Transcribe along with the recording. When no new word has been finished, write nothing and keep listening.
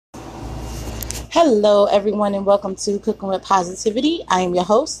Hello, everyone, and welcome to Cooking with Positivity. I am your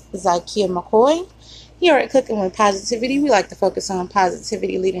host, Zakia McCoy. Here at Cooking with Positivity, we like to focus on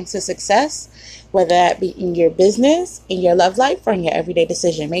positivity leading to success, whether that be in your business, in your love life, or in your everyday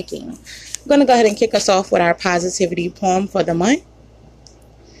decision making. I'm going to go ahead and kick us off with our positivity poem for the month.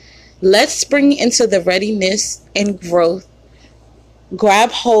 Let's spring into the readiness and growth.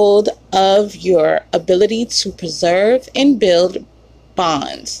 Grab hold of your ability to preserve and build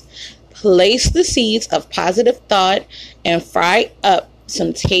bonds. Place the seeds of positive thought and fry up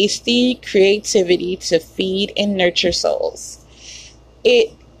some tasty creativity to feed and nurture souls.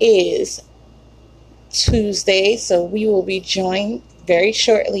 It is Tuesday, so we will be joined very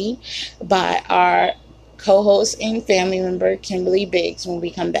shortly by our co-host and family member, Kimberly Biggs, when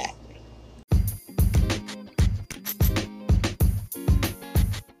we come back.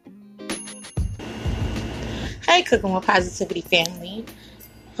 Hi, Cooking with Positivity family.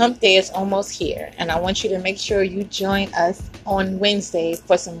 Hump Day is almost here, and I want you to make sure you join us on Wednesday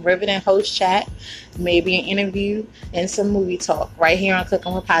for some riveting host chat, maybe an interview, and some movie talk right here on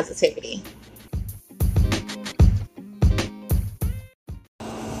Cooking with Positivity.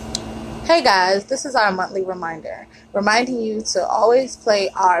 Hey guys, this is our monthly reminder, reminding you to always play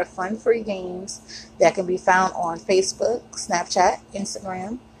our fun-free games that can be found on Facebook, Snapchat,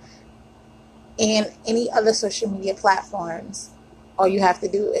 Instagram, and any other social media platforms. All you have to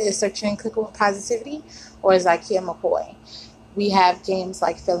do is search in Cooking with Positivity or Zakia McCoy. We have games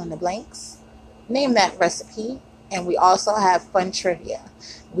like Fill in the Blanks, Name That Recipe, and we also have fun trivia.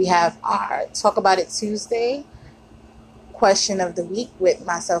 We have our Talk About It Tuesday question of the week with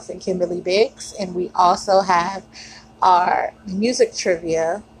myself and Kimberly Biggs, and we also have our music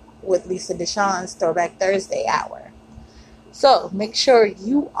trivia with Lisa Deshawn's Throwback Thursday hour. So make sure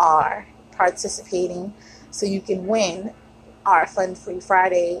you are participating so you can win our Fun Free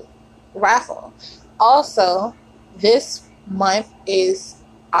Friday raffle. Also, this month is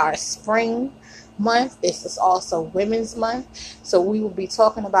our spring month. This is also Women's Month. So we will be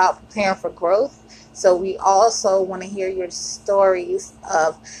talking about preparing for growth. So we also want to hear your stories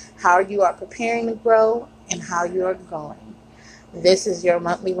of how you are preparing to grow and how you are growing. This is your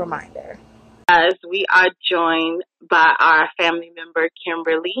monthly reminder. Guys, we are joined by our family member,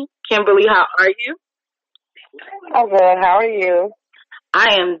 Kimberly. Kimberly, how are you? I'm good. How are you?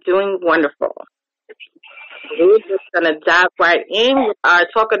 I am doing wonderful. We're just going to dive right in with our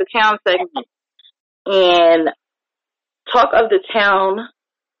Talk of the Town segment. And Talk of the Town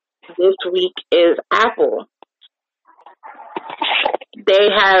this week is Apple. They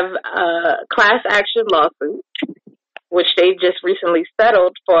have a class action lawsuit, which they just recently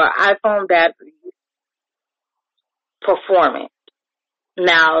settled for iPhone battery performance.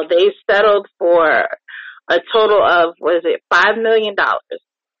 Now, they settled for a total of, $5 million.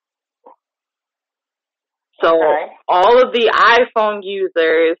 So all of the iPhone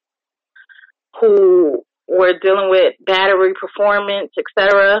users who were dealing with battery performance,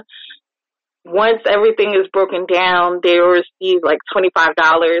 etc., once everything is broken down, they will receive like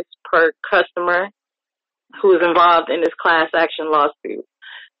 $25 per customer who is involved in this class action lawsuit.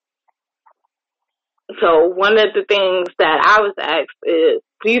 So one of the things that I was asked is,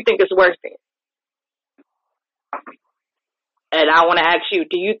 do you think it's worth it? And I want to ask you,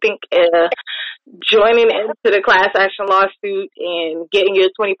 do you think joining into the class action lawsuit and getting your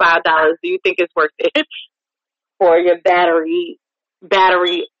 $25, do you think it's worth it for your battery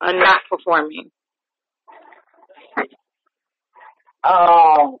not performing?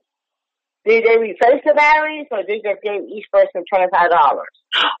 Did they replace the batteries or did they give each person $25?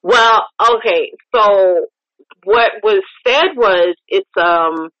 Well, okay, so what was said was it's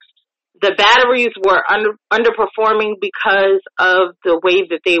the batteries were underperforming because of the way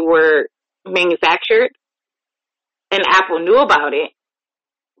that they were manufactured, and Apple knew about it,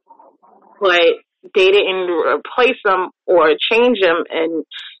 but they didn't replace them or change them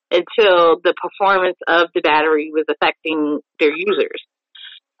until the performance of the battery was affecting their users.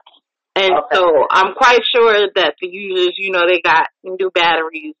 And so I'm quite sure that the users, they got new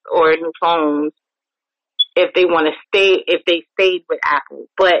batteries or new phones if they stayed with Apple.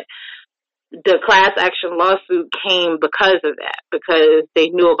 But the class action lawsuit came because of that, because they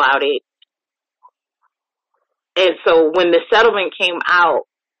knew about it. And so when the settlement came out,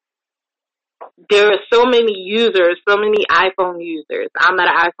 there are so many users, so many iPhone users. I'm not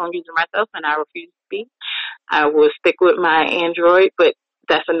an iPhone user myself, and I refuse to be. I will stick with my Android, but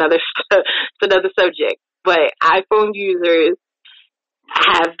that's another subject. But iPhone users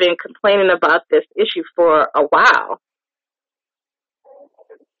have been complaining about this issue for a while.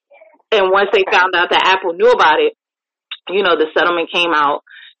 And once they found out that Apple knew about it, the settlement came out.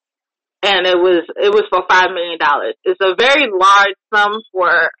 and it was for $5 million. It's a very large sum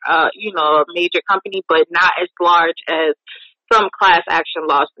for a major company, but not as large as some class action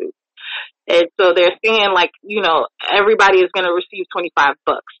lawsuits. And so they're saying, like, everybody is going to receive $25.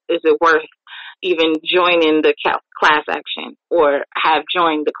 Is it worth even joining the class action or have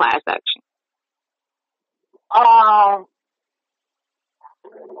joined the class action? I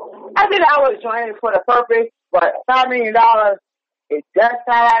think I was joining for the purpose, but $5 million, it does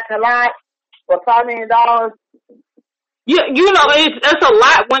sound like a lot. For $5 million, Yeah, it's a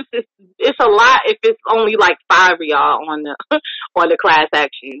lot. Once it's a lot if it's only like 5 of y'all on the on the class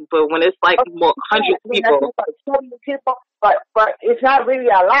action, but when it's like more 100 people, but it's not really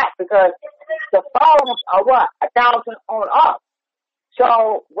a lot because the phones are what, 1,000 on up.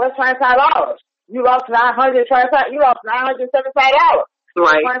 So what's $25? You lost $925. You lost $975.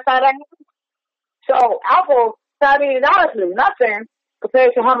 right? $25. So Apple $5 million is nothing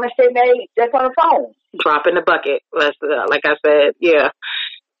compared to how much they made just on the phone. Drop in the bucket. Like I said, yeah.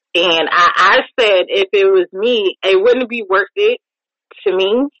 And I said if it was me, it wouldn't be worth it to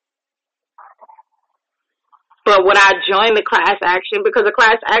me. But would I join the class action? Because the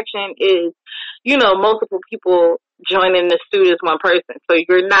class action is, multiple people joining the suit as one person. So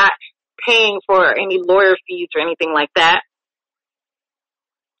you're not paying for any lawyer fees or anything like that.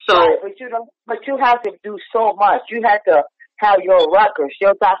 So, right, but you have to do so much. You have to have your records,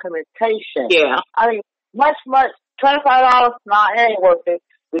 your documentation. yeah. I mean, much, $25, nah, it ain't worth it.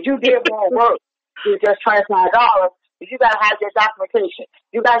 But you did more work than just $25. But you gotta have your documentation.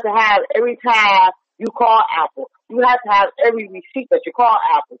 You got to have every time you call Apple. You have to have every receipt that you call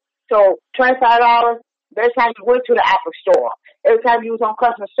Apple. So $25, every time you went to the Apple store, every time you was on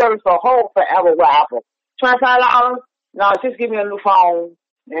customer service for a whole forever with Apple. $25, no, just give me a new phone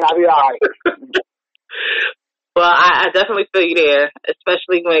and I'll be all right. Well, I definitely feel you there,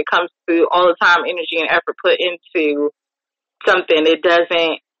 especially when it comes to all the time, energy, and effort put into something. It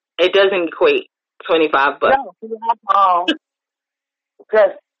doesn't equate $25. No,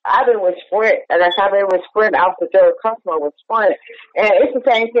 because I've been with Sprint, and that's how I've been with Sprint. I was the third customer with Sprint, and it's the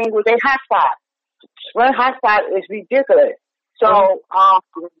same thing with their hotspot. Sprint hotspot is ridiculous. So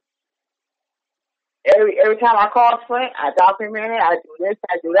every time I call Sprint, I document it. I do this,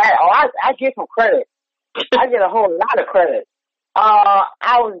 I do that. Oh, I get some credit. I get a whole lot of credit.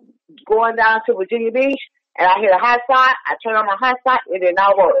 I was going down to Virginia Beach, and I hit a hotspot. I turn on my hotspot, it did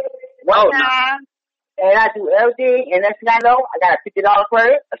not work. One time, and I do everything, and next thing I know, I got a $50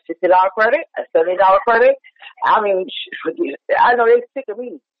 credit, a $60 credit, a $70 credit. I mean, I know they're sick of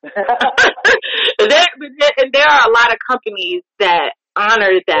me. And there are a lot of companies that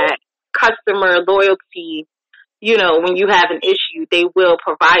honor that customer loyalty. When you have an issue, they will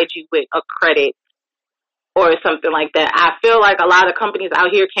provide you with a credit or something like that. I feel like a lot of companies out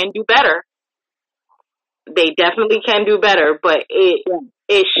here can do better. They definitely can do better, but it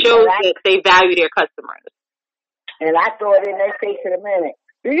shows that they value their customers. And I throw it in their face in a minute.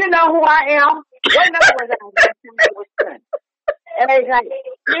 Do you know who I am? What number was I? And they like,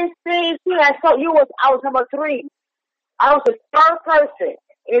 I was number 3. I was the third person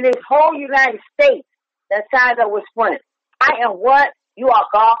in this whole United States that signed up with Sprint. I am what? You are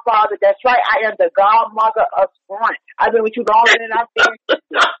godfather. That's right. I am the godmother of Sprint. I've been with you longer than I've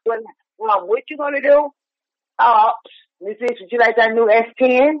been. What you gonna do? Miss Rich, would you like that new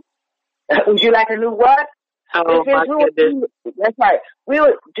S10? Would you like a new what? Oh, my goodness. That's right.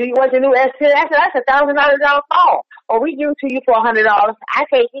 Do you want the new S10? I said, that's $1,000 phone. Or we give it to you for $100. I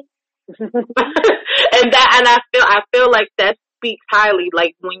take it. and I feel like that speaks highly.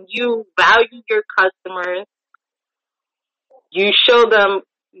 Like when you value your customers, you show them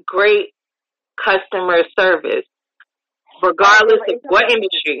great customer service, regardless of what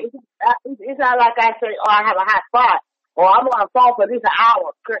industry. It's not like I say, I have a hot spot, or I'm on the phone for at least an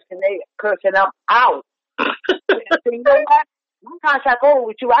hour, cursing them out. So you know what? My contract over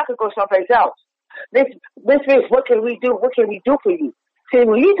with you, I could go someplace else. This is what can we do? What can we do for you? See,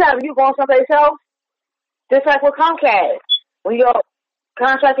 when you tell me you going someplace else, just like with Comcast, when your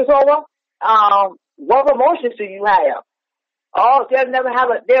contract is over, what promotions do you have? Oh, they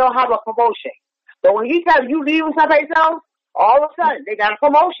don't have a promotion. But when you tell you leaving someplace else, all of a sudden they got a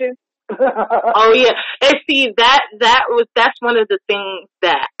promotion. Oh yeah, and see that's one of the things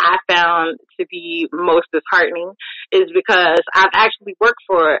that I found to be most disheartening is because I've actually worked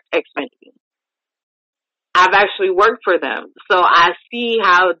for Xfinity. I've actually worked for them, so I see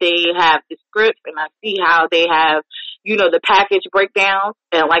how they have the script and I see how they have, the package breakdowns.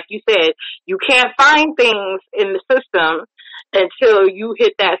 And like you said, you can't find things in the system until you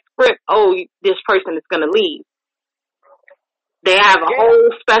hit that script. Oh, this person is going to leave. They have a whole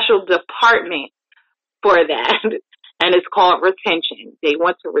special department for that, and it's called retention. They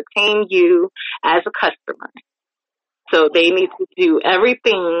want to retain you as a customer. So they need to do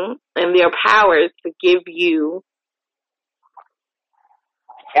everything in their powers to give you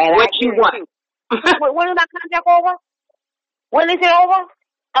what you want. When is my contract over? When is it over?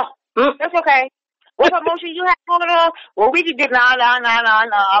 Oh, that's okay. What promotion you have going on? Well, we can get, no, I don't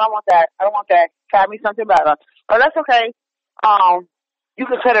want that. I don't want that. Try me something better. Oh, that's okay. You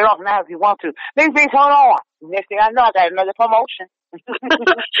can cut it off now if you want to. Maybe hold on. Next thing I know, I got another promotion.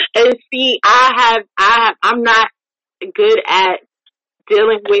 And see, I'm not good at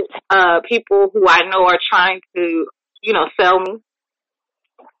dealing with people who I know are trying to, sell me.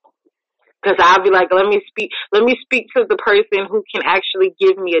 Because I'll be like, let me speak to the person who can actually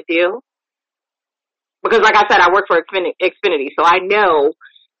give me a deal. Because like I said, I work for Xfinity, so I know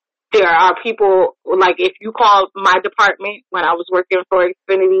there are people, like if you call my department when I was working for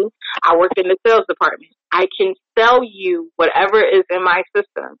Xfinity, I worked in the sales department. I can sell you whatever is in my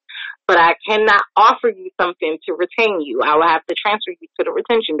system, but I cannot offer you something to retain you. I will have to transfer you to the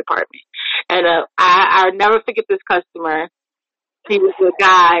retention department. And I'll never forget this customer. He was a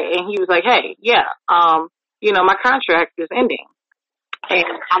guy, and he was like, hey, my contract is ending, and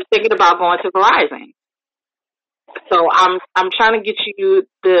I'm thinking about going to Verizon. So I'm trying to give you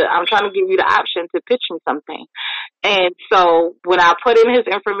the option to pitch him something. And so when I put in his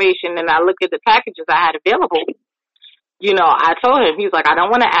information and I looked at the packages I had available, I told him, he's like, I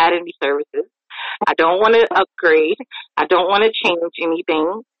don't want to add any services. I don't want to upgrade. I don't want to change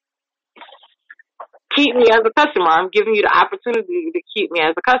anything. Keep me as a customer. I'm giving you the opportunity to keep me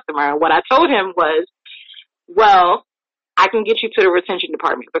as a customer. And what I told him was, well, I can get you to the retention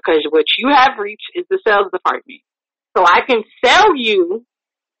department because what you have reached is the sales department. So I can sell you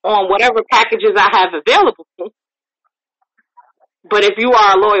on whatever packages I have available. But if you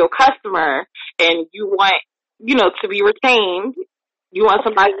are a loyal customer and you want, to be retained, you want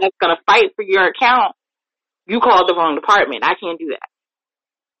somebody that's going to fight for your account, you called the wrong department. I can't do that.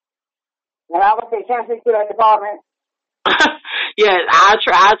 And I would say transfer to that department. Yes, I'll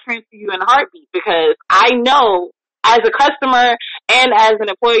transfer you in a heartbeat because I know as a customer and as an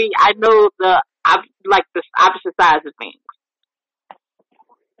employee, I know the opposite sides of things.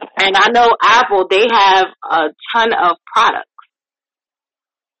 And I know Apple, they have a ton of products.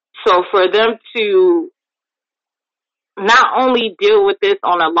 So for them to not only deal with this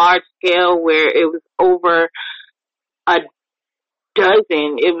on a large scale where it was over a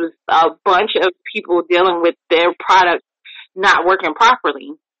dozen, it was a bunch of people dealing with their products not working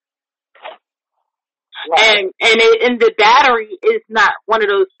properly. Right. And the battery is not one of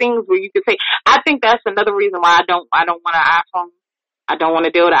those things where you can say, I think that's another reason why I don't want an iPhone. I don't want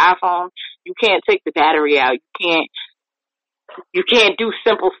to deal with an iPhone. You can't take the battery out. You can't do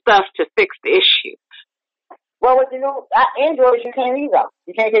simple stuff to fix the issue. Well, with the new Android, you can't either.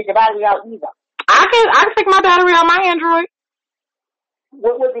 You can't take the battery out either. I can take my battery out my Android.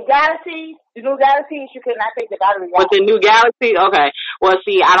 With the Galaxy, the new Galaxies, you cannot take the battery out. With the new Galaxy? Okay. Well,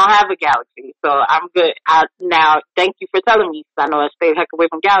 see, I don't have a Galaxy, so I'm good. Now, thank you for telling me, because I know I stay the heck away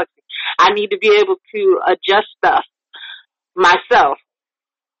from Galaxy. I need to be able to adjust stuff myself,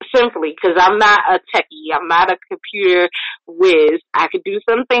 simply, because I'm not a techie. I'm not a computer whiz. I can do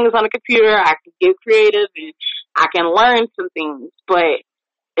some things on a computer. I can get creative, and I can learn some things. But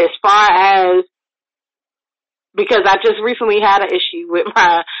as far as, because I just recently had an issue with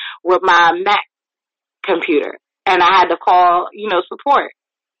my Mac computer, and I had to call, support.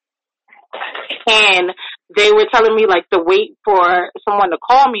 And they were telling me, like, the wait for someone to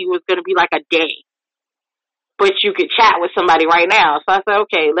call me was going to be like a day. But you could chat with somebody right now. So I said,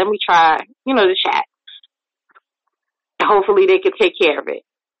 okay, let me try, the chat. Hopefully they could take care of it.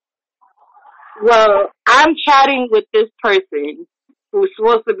 Well, I'm chatting with this person who's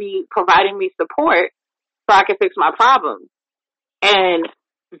supposed to be providing me support so I can fix my problem. And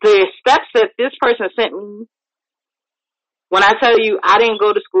the steps that this person sent me, when I tell you I didn't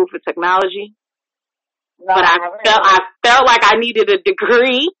go to school for technology, but I felt like I needed a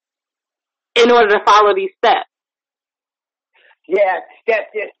degree in order to follow these steps. Yeah,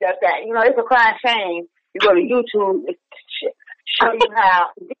 step this, step that. It's a crying shame. You go to YouTube, it show you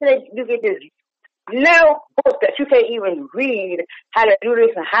how you get this little book that you can't even read how to do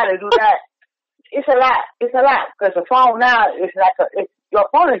this and how to do that. It's a lot. It's a lot because the phone now is like your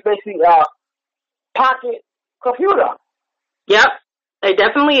phone is basically a pocket computer. Yep, it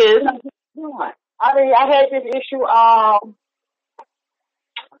definitely is. I had this issue. I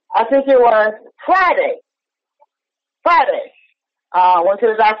think it was Friday. Went to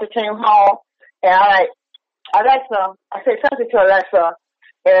the doctor, came home, and Alexa, I said something to Alexa,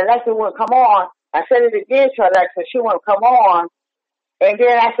 and Alexa wouldn't come on. I said it again to Alexa, she wouldn't come on. And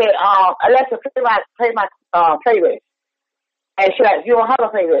then I said, Alexa, play my playlist. And she's like, you don't have a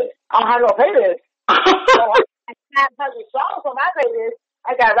playlist. I don't have no playlist. So I have 100 songs on my playlist.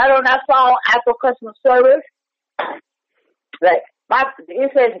 I got right on that song, Apple customer service. Like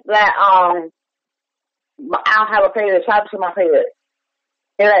it says that I don't have a playlist. Try to my playlist.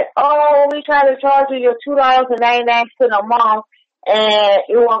 They're like, oh, we try to charge you your $2.99 a month, and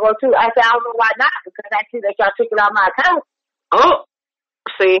you won't go through. I said, I don't know why not, because I see that y'all took it out my account. Oh,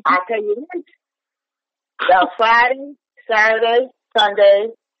 see. I tell you this. The Friday, Saturday, Sunday,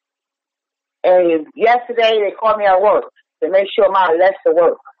 and yesterday they called me at work to make sure my Alexa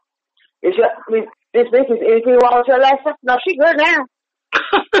works. This bitch is anything wrong with your Alexa? No, she good now.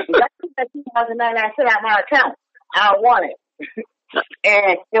 That's $2.99 out my account. I don't want it.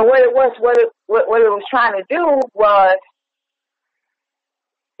 And what it was trying to do was,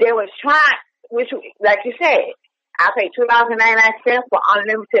 they was trying, which, like you said, I paid $2.99 for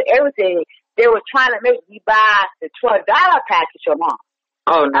unlimited everything. They were trying to make me buy the $12 package a month.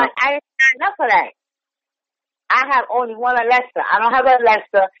 Oh no! I didn't sign up for that. I have only one Alexa. I don't have an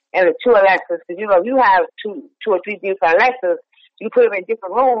Alexa and the two Alexas. Because, if you have two or three different Alexas, you put them in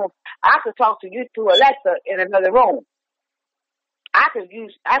different rooms. I could talk to you through Alexa in another room. I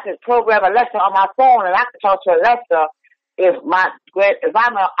could program Alexa on my phone, and I could talk to Alexa if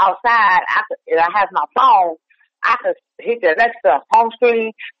I'm outside. And I have my phone. I could hit the Alexa home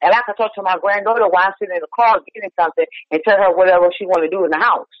screen, and I could talk to my granddaughter while I'm sitting in the car getting something, and tell her whatever she want to do in the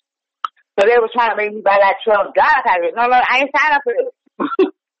house. So they were trying to make me buy that $12 package. No, I ain't signed up for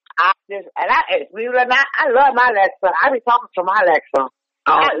this. Believe it or not, I love my Alexa. I be talking to my Alexa.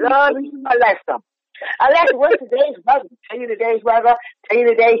 I love using my Alexa. Alexa, what's today's weather? Tell you today's weather. Tell you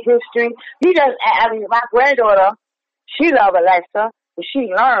today's history. My granddaughter, she loves Alexa, but she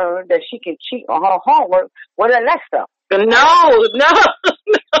learned that she can cheat on her homework with Alexa. No.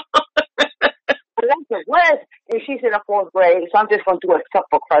 Alexa, and she's in the 4th grade, so I'm just going to do a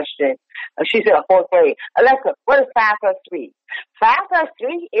simple question. She's in the 4th grade. Alexa, what is 5 plus 3? 5 plus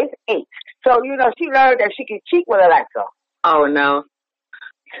 3 is 8. So, she learned that she can cheat with Alexa. Oh, no.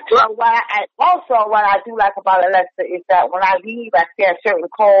 So what I do like about Alexa is that when I leave, I say a certain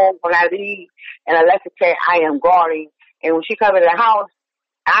code when I leave, and Alexa says I am guarding. And when she comes in the house,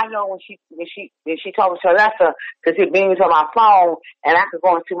 I know when she talks to Alexa, because it beams on my phone, and I could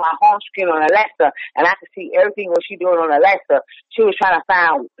go into my home screen on Alexa, and I could see everything what she's doing on Alexa. She was trying to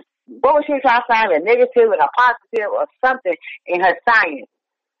find, a negative and a positive or something in her science.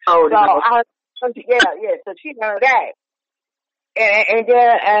 Oh, so no. So she learned that. And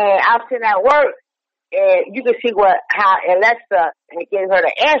then I was sitting at work, and you can see how Alexa gave her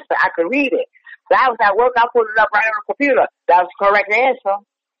the answer. I could read it. So I was at work, I put it up right on the computer. That was the correct answer.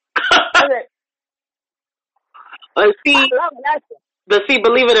 See,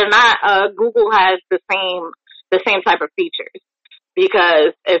 believe it or not, Google has the same type of features.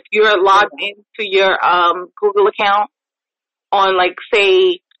 Because if you're logged into your Google account on, like,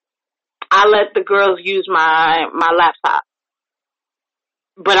 say, I let the girls use my laptop,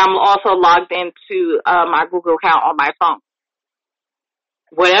 but I'm also logged into my Google account on my phone.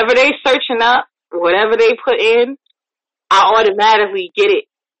 Whatever they searching up, whatever they put in, I automatically get it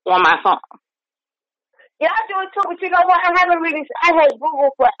on my phone. Yeah, I do it too, but you know what? I had Google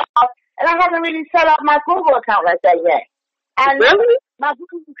for, and I haven't really set up my Google account like that yet. Really? My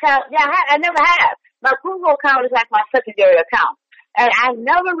Google account, I never have. My Google account is like my secondary account. And I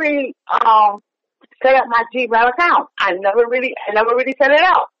never really set up my Gmail account. I never really set it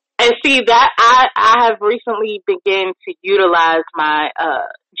up. And see that I have recently begun to utilize my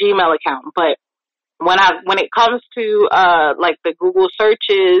Gmail account, but when it comes to like the Google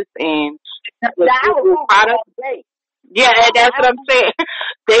searches and the Google products, that's what I'm saying.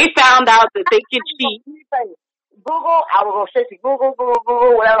 They found out that they could cheat. Google, I will go straight to Google,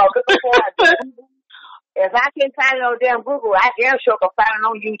 whatever I'm looking for. If I can't find it on damn Google, I damn sure can find it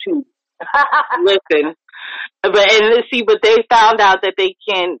on YouTube. Listen, but they found out that they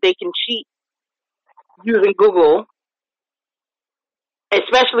can cheat using Google,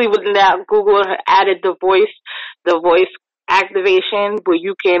 especially with now Google added the voice activation where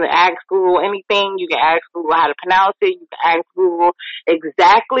you can ask Google anything. You can ask Google how to pronounce it. You can ask Google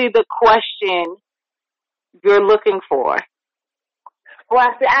exactly the question you're looking for. Well,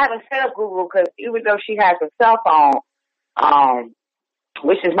 I haven't set up Google because even though she has a cell phone,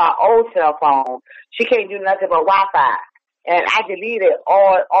 which is my old cell phone, she can't do nothing but Wi-Fi. And I deleted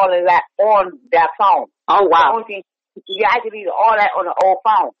all of that on that phone. Oh, wow. I deleted all that on the old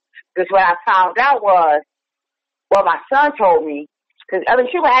phone. Because what I found out was Well, my son told me, because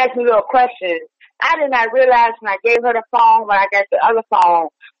she would ask me little questions. I did not realize when I gave her the phone, when I got the other phone,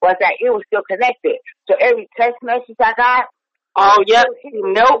 was that it was still connected. So every text message I got, yep.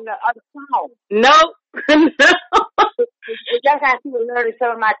 Nope. The other phone. Nope. That's how she was learning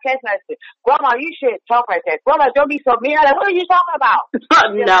some of my text messages. Grandma, you shouldn't talk like that. Grandma, don't be so mean. I'm like, what are you talking about?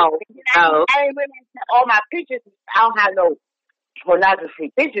 No. I didn't realize that all my pictures, I don't have no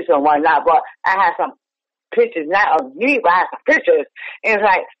pornography pictures or whatnot, but I have some pictures, not of me, but I have some pictures. And it's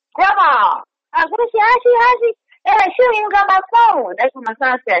like, Grandma, what is she? How she? And like, she don't even got my phone. That's what my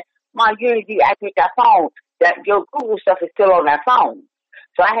son said. Mom, you need to deactivate that phone. That your Google stuff is still on that phone.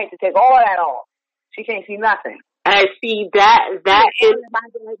 So I had to take all that off. She can't see nothing. I see that is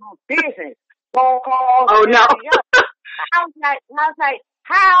business. Phone calls. Oh no. I was like,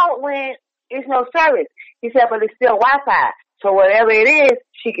 how when it's no service? He said, but it's still Wi-Fi. So whatever it is,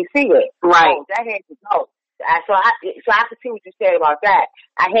 she can see it. Right. Oh, that had to go. So I could see what you said about that.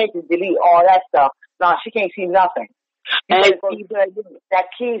 I had to delete all that stuff. No, she can't see nothing. That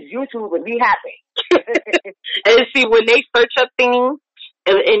kid's YouTube would be happy. And see, when they search up things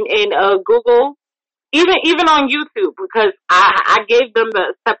in Google, even on YouTube, because I gave them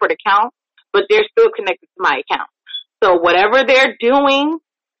the separate account, but they're still connected to my account. So whatever they're doing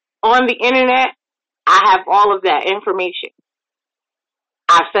on the internet, I have all of that information.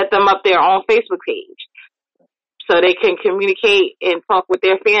 I set them up their own Facebook page so they can communicate and talk with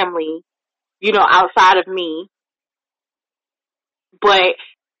their family, outside of me. But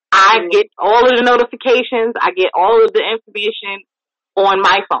I get all of the notifications. I get all of the information on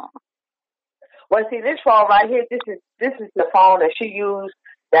my phone. Well, see, this phone right here, this is the phone that she used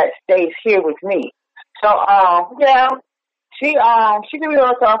that stays here with me. So, she can be on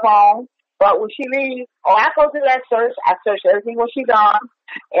her cell phone, but when she leaves, I go to that search. I search everything what she done,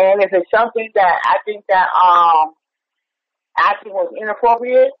 and if it's something that I think that actually was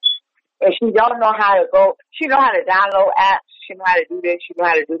inappropriate, and she don't know how to go, she know how to download apps, she know how to do this, she know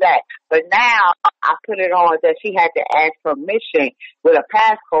how to do that. But now I put it on that she had to ask permission with a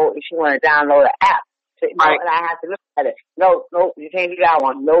passcode if she want to download an app. So, right. And I have to look at it. No, you can't do that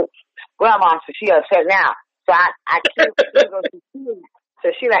one. Nope. Grandma, so she upset now. So I can't go to see.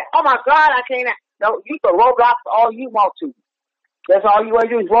 So she like, oh my God, I can't. No, you can Roblox all you want to. That's all you want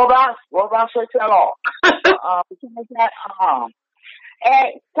to do is Roblox. Roblox will tell all.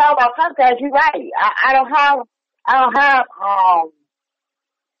 And talk about Comcast, you're right. I don't have,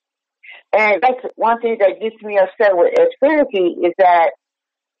 and that's one thing that gets me upset with Xfinity is that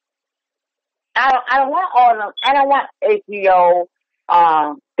I don't want all of them. I don't want HBO.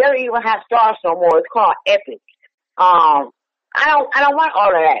 They don't even have Stars no more. It's called Epic. I don't want all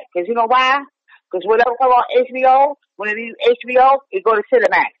of that. Cause you know why? Cause whatever come on HBO, when it leaves HBO, it go to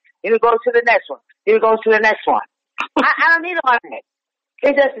Cinemax. Then it goes to the next one. Then it goes to the next one. I don't need all that.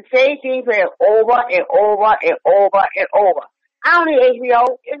 It's just the same thing playing over and over and over and over. I don't need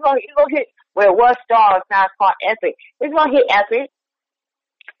HBO. It's gonna hit where it was Stars, now it's called Epic. It's gonna hit Epic.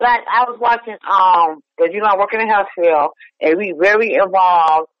 Like I was watching, cause I work in the health field and we very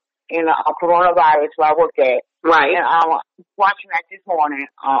involved in coronavirus where I work at. Right. And I was watching that this morning.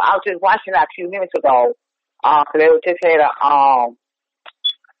 I was just watching that a few minutes ago. Cause they just had a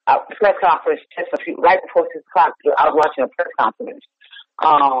press conference right before 6 o'clock. I was watching a press conference.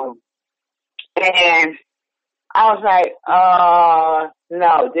 And I was like,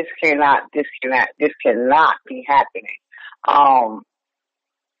 no, this cannot be happening.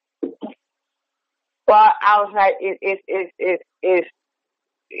 But I was like,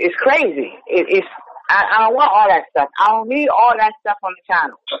 it's crazy. I don't want all that stuff. I don't need all that stuff on the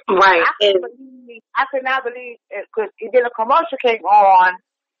channel. Right. I could not believe it because then a commercial came on,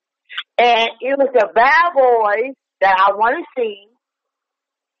 and it was the Bad Boys that I want to see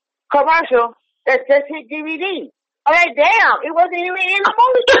commercial that just hit DVD. I'm like, damn, it wasn't even in the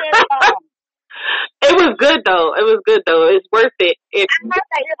movie theater. It was good though. It's worth it. I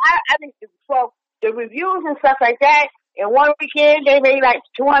think so. The reviews and stuff like that. In one weekend, they made like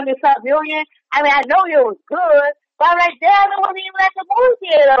 200-something million. I mean, I know it was good, but I'm like, damn, it wasn't even at the movie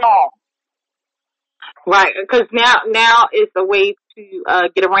theater at all. Right, because now it's a way to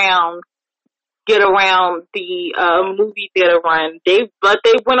get around the movie theater run. They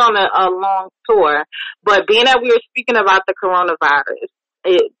went on a long tour. But being that we were speaking about the coronavirus,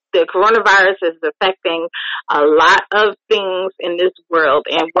 the coronavirus is affecting a lot of things in this world.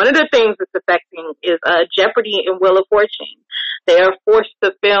 And one of the things it's affecting is Jeopardy and Wheel of Fortune. They are forced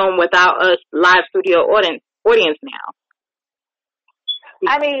to film without a live studio audience now.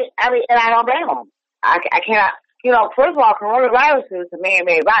 I mean, and I don't blame them. I cannot, first of all, coronavirus is a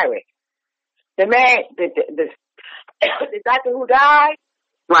man-made virus. The the doctor who died,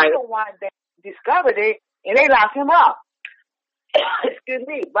 Right. he's the one that discovered it, and they locked him up. Excuse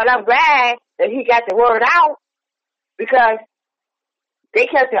me. But I'm glad that he got the word out because they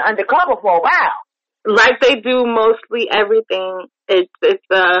kept it undercover for a while. Like they do mostly everything. It's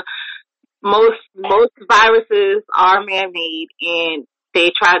most viruses are man-made, and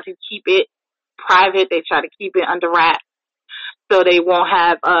they try to keep it private. They try to keep it under wraps so they won't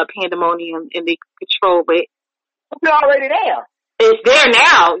have pandemonium, and they control it. It's already there. It's there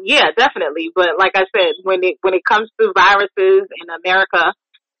now, yeah, definitely. But like I said, when it comes to viruses in America,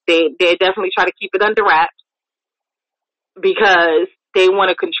 they definitely try to keep it under wraps because they want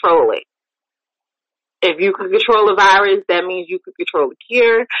to control it. If you can control a virus, that means you can control the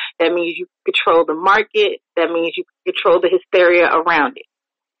cure. That means you can control the market. That means you can control the hysteria around it.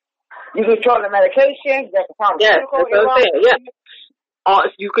 You control the medication. You got the Yes, pharmaceutical. that's what I'm saying. Yeah,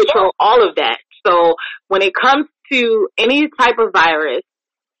 you control all of that. So when it comes to any type of virus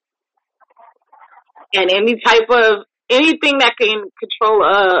and any type of anything that can control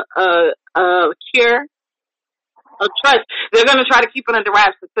a cure, a trust, they're going to try to keep it under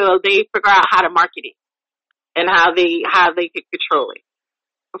wraps until they figure out how to market it and how they can control it,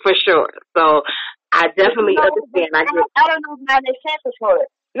 for sure. So I definitely understand. I don't know how they can control it.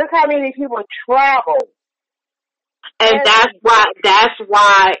 Look how many people travel. And that's why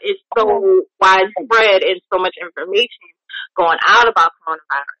it's so widespread and so much information going out about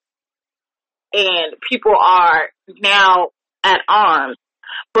coronavirus. And people are now at arms.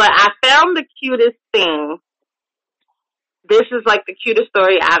 But I found the cutest thing. This is like the cutest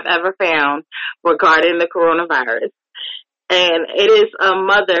story I've ever found regarding the coronavirus. And it is a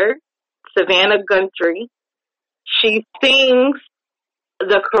mother, Savannah Guntry. She sings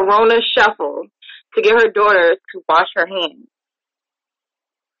the Corona Shuffle to get her daughter to wash her hands.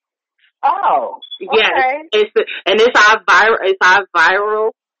 Oh, okay. Yes, it's our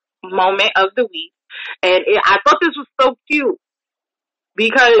viral moment of the week, and I thought this was so cute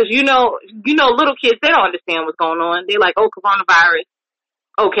because you know, little kids, they don't understand what's going on. They're like, oh, coronavirus,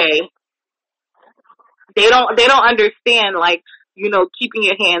 okay. They don't understand, like, keeping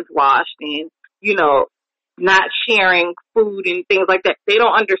your hands washed and not sharing food and things like that. They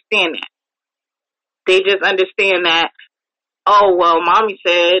don't understand that. They just understand that, oh, well, mommy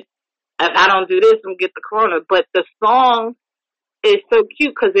said, if I don't do this, I'm going to get the corona. But the song is so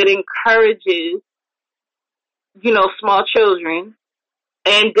cute because it encourages, small children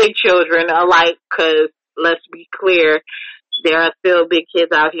and big children alike, because let's be clear, there are still big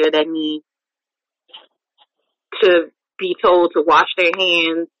kids out here that need to be told to wash their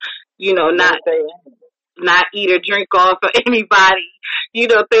hands, not eat or drink off of anybody,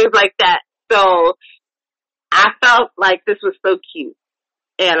 things like that. So I felt like this was so cute.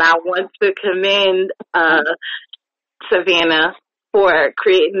 And I want to commend Savannah for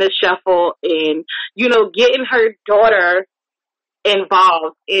creating the shuffle and, getting her daughter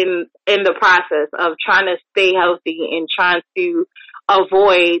involved in the process of trying to stay healthy and trying to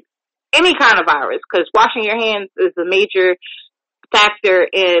avoid any kind of virus, because washing your hands is a major factor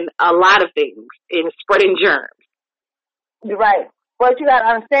in a lot of things, in spreading germs. You're right. But you got to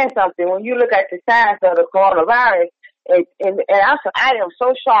understand something. When you look at the signs of the coronavirus, and I am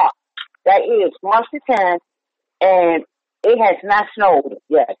so shocked that it is March the 10th and it has not snowed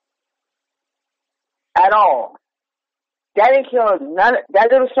yet at all. That didn't kill none.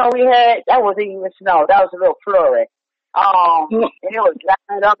 That little snow we had, that wasn't even snow. That was a little flurry. And it was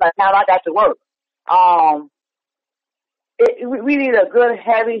drying up by the time I got to work. We need a good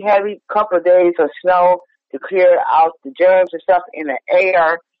heavy couple of days of snow to clear out the germs and stuff in the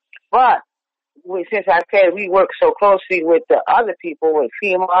air. But since I said we work so closely with the other people, with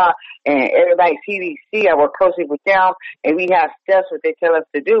FEMA and everybody, CDC, I work closely with them, and we have steps that they tell us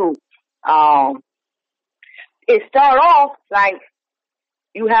to do. It start off like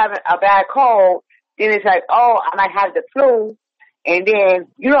you having a bad cold, then it's like, oh, I might have the flu, and then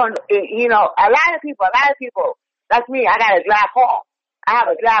a lot of people, like me, I got a dry cough. I have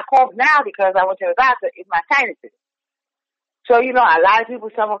a dry cough now because I went to the doctor. It's my sinuses. So, a lot of people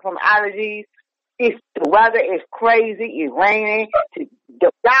suffer from allergies. The weather is crazy. It's raining.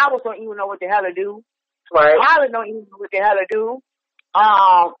 The flowers don't even know what the hell to do. Right. Flowers don't even know what the hell to do.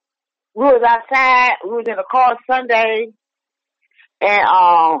 We was outside. We was in the car Sunday, and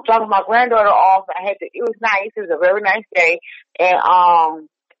dropping my granddaughter off. It was nice. It was a very nice day. And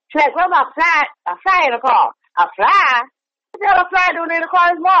she's like, "Grandma, I fly in the car. I fly? What the hell I fly doing in the car?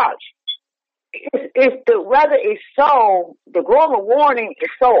 It's March." If the weather is the global warming is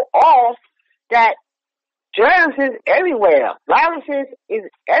so off that germs is everywhere. Viruses is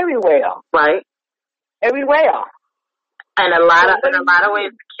everywhere. Right. Everywhere. And a lot of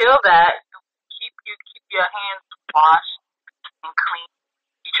ways to kill that. Keep your hands washed and clean.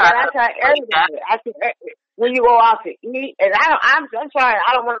 You try that's how everybody. I think when you go out to eat, and I'm sorry,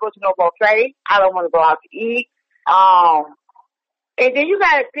 I don't want to go to no buffet. I don't want to go out to eat. And then you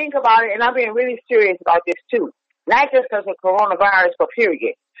got to think about it, and I'm being really serious about this too. Not just because of coronavirus, but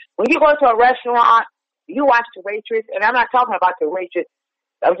period. When you go to a restaurant, you watch the waitress, and I'm not talking about the waitress.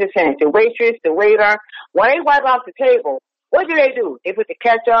 I'm just saying the waitress, the waiter. When they wipe off the table, what do? They put the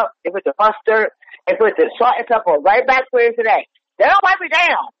ketchup, they put the mustard, they put the salt and pepper right back where it's at. They don't wipe it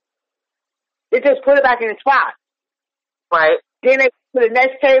down. They just put it back in the spot. Right. Then they put the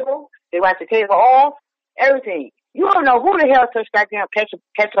next table, they wipe the table off, everything. You don't know who the hell touched that damn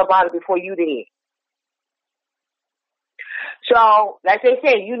ketchup bottle before you did. So, like they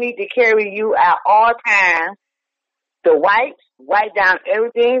say, you need to carry you at all times the wipes, wipe down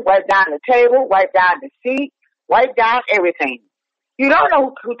everything, wipe down the table, wipe down the seat, wipe down everything. You don't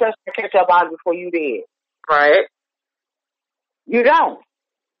know who touched the ketchup bottle before you did. Right. You don't.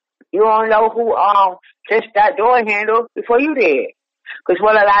 You don't know who touched that door handle before you did. Because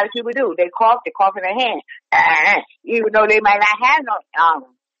what a lot of people do, they cough in their hand. Even though they might not have no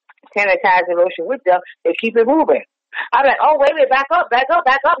sanitizer lotion with them, they keep it moving. I'm like, oh, wait a minute, back up,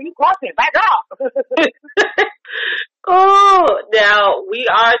 you coughing, back up. Oh, now we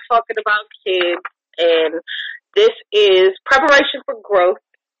are talking about kids, and this is Preparation for Growth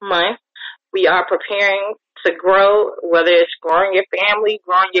Month. We are preparing to grow, whether it's growing your family,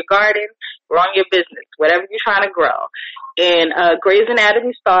 growing your garden, growing your business, whatever you're trying to grow. And Grey's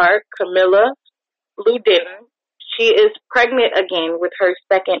Anatomy star Camilla Lou Denton, she is pregnant again with her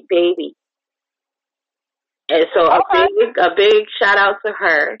second baby. And so a big shout out to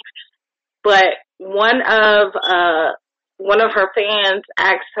her. But one of her fans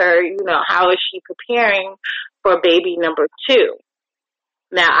asked her, how is she preparing for baby number 2?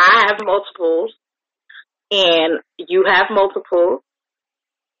 Now I have multiples, and you have multiples,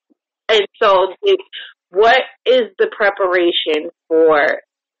 and so what is the preparation for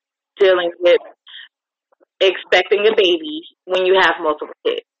dealing with expecting a baby when you have multiple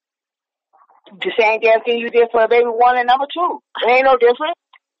kids? The same damn thing you did for a baby 1 and number 2. It ain't no different.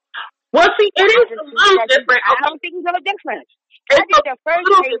 Well, see, it is a little different. I don't think it's no difference. I think the first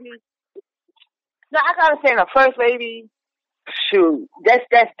baby. No, I gotta say the first baby. Shoot, that's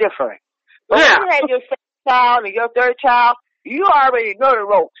different. But when you have your second child and your third child, you already know the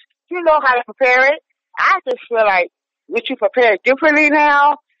ropes. You know how to prepare it. I just feel like what you prepare differently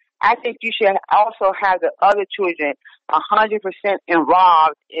now. I think you should also have the other children 100%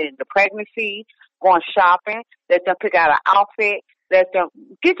 involved in the pregnancy, going shopping, let them pick out an outfit, get them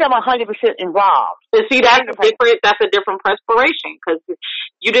 100% involved. And see, that's a different preparation, because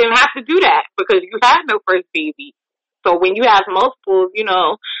you didn't have to do that because you had no first baby. So when you have multiples,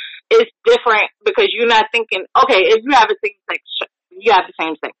 it's different because you're not thinking, okay, if you have the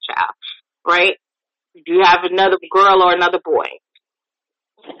same sex child, right? You have another girl or another boy.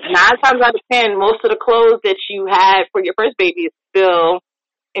 9 times out of 10, most of the clothes that you had for your first baby is still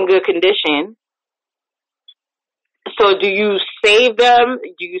in good condition. So do you save them?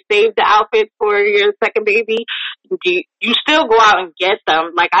 Do you save the outfits for your second baby? Do you still go out and get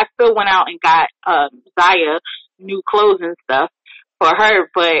them? Like, I still went out and got Zaya new clothes and stuff for her,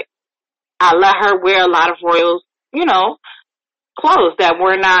 but I let her wear a lot of Royals, clothes that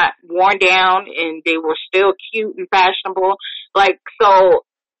were not worn down and they were still cute and fashionable. Like, so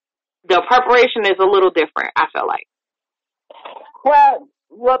the preparation is a little different, I feel like. Well,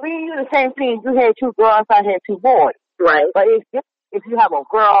 me and you the same thing. You had 2 girls, I had 2 boys. Right. But it's just, if you have a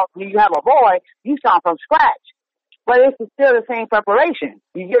girl, you have a boy, you start from scratch. But it's still the same preparation.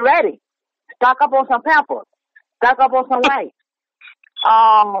 You get ready. Stock up on some Pampers. Stock up on some wipes.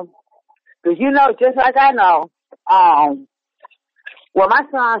 Because just like I know, my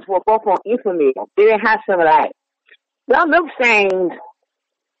sons were both on Infamy. They didn't have some of that. Some milk stains,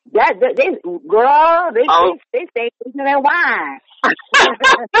 they stay in their wine.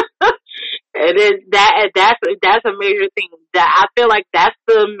 It is that's a major thing. That I feel like that's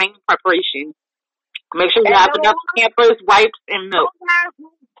the main preparation. Make sure you have enough Pampers, wipes, and milk.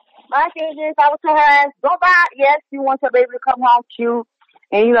 My thing is, I would tell her ass, don't buy. Yes, you want your baby to come home cute,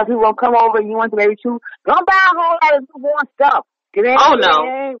 and people will come over and you want the baby too. Don't buy a whole lot of newborn stuff.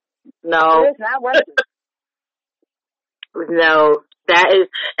 No, it's not worth it. No, that is,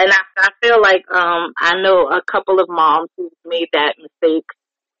 and I feel like I know a couple of moms who made that mistake.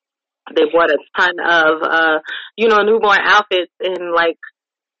 They bought a ton of newborn outfits, and like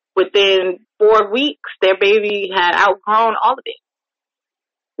within 4 weeks, their baby had outgrown all of it.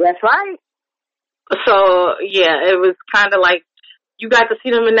 That's right. So yeah, it was kind of like you got to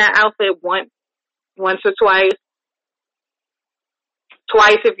see them in that outfit once or twice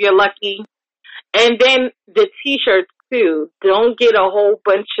if you're lucky. And then the t-shirts too. Don't get a whole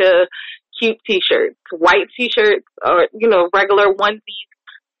bunch of cute t-shirts. White t-shirts or, regular onesies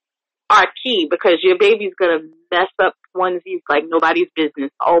are key because your baby's gonna mess up onesies like nobody's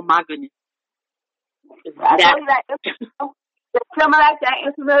business. Oh my goodness. I tell you that. Something like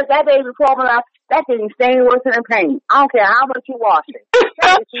that baby formula, that thing staying worse than pain. I don't care how much you wash it.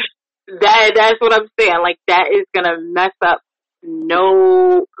 That's what I'm saying. Like that is gonna mess up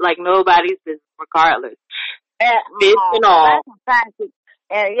nobody's business regardless. Fits and all.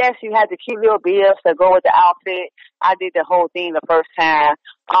 And yes, you had the cute little bibs to go with the outfit. I did the whole thing the first time.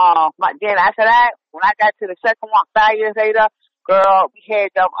 Then after that, when I got to the second one 5 years later, girl, we had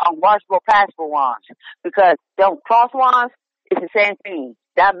them washable plastic ones because them cross ones, it's the same thing.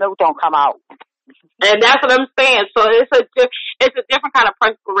 That milk don't come out. And that's what I'm saying. So it's a different kind of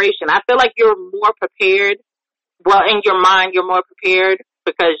preparation. I feel like you're more prepared. Well, in your mind, you're more prepared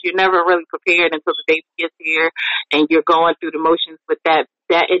because you're never really prepared until the baby gets here and you're going through the motions with that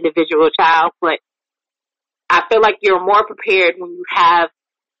individual child. But I feel like you're more prepared when you have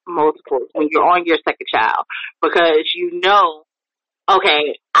multiples, when you're on your second child, because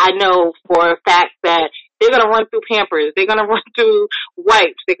okay, I know for a fact that they're going to run through Pampers, they're going to run through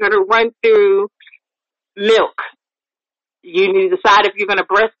wipes, they're going to run through milk. You need to decide if you're going to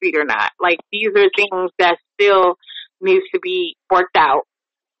breastfeed or not. Like, these are things that still needs to be worked out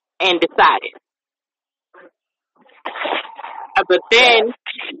and decided. But then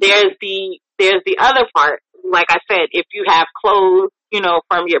there's the other part. Like I said, if you have clothes,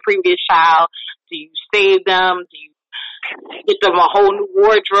 from your previous child, do you save them? Do you get them a whole new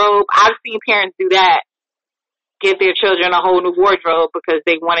wardrobe? I've seen parents do that, get their children a whole new wardrobe because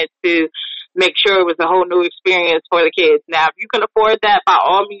they wanted to make sure it was a whole new experience for the kids. Now, if you can afford that, by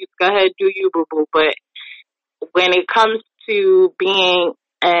all means, go ahead, do you, boo-boo. But when it comes to being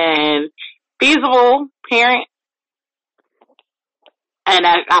an feasible parent, and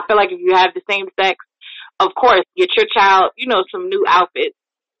I feel like if you have the same sex, of course, get your child, some new outfits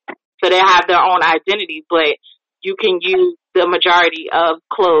so they have their own identity, but you can use the majority of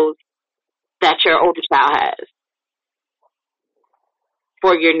clothes that your older child has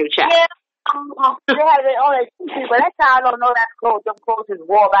for your new child. Yeah. They have their own identity, but that child don't know that them clothes is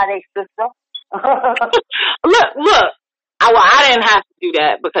worn by their sister. Look. I didn't have to do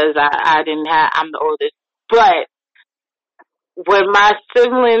that because I'm the oldest. But when my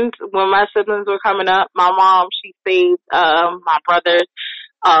siblings were coming up, my mom, she saved my brother's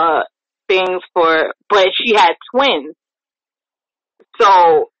things but she had twins.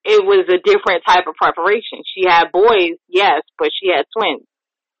 So it was a different type of preparation. She had boys, yes, but she had twins.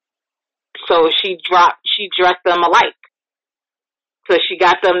 So she dressed them alike. So she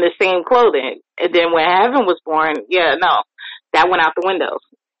got them the same clothing. And then when Heaven was born, that went out the window.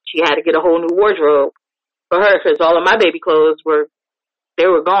 She had to get a whole new wardrobe for her because all of my baby clothes were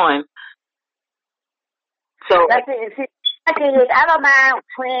gone. So that's it. See, I don't mind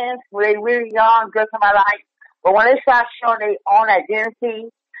twins when they really young, dress them alike. But when they start showing their own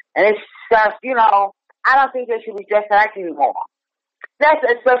identity and it's stuff, I don't think they should be dressed alike anymore. That's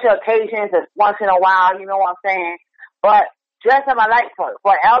a special occasions, it's once in a while, you know what I'm saying? But dress them alike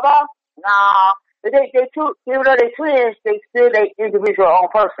forever? Nah. But even though they're twins, they still their individual own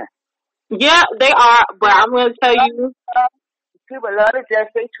person. Yeah, they are, but I'm going to tell you. People love to dress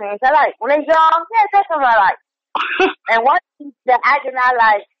their twins alike. When they're young, dress them alike. And one thing that I did not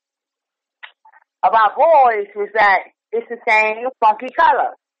like about boys is that it's the same funky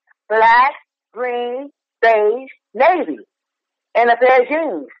colors. Black, green, beige, navy. And a pair of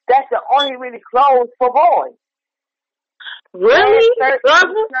jeans. That's the only really clothes for boys. Really? Yes.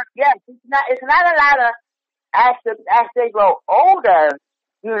 It's not a lot of, as they grow older,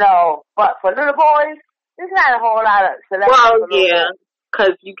 but for little boys, there's not a whole lot of selection. Well, yeah,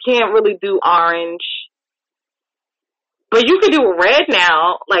 because you can't really do orange. But you can do red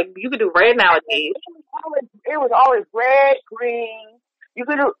now. Like, you can do red nowadays. It was always red, green. You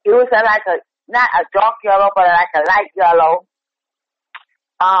could do, it was not a dark yellow, but like a light yellow.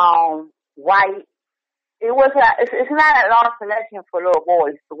 White. It's not a long selection for little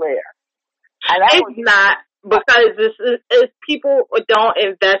boys to wear. It's not, because it's people don't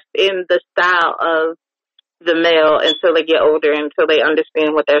invest in the style of the male until they get older, until they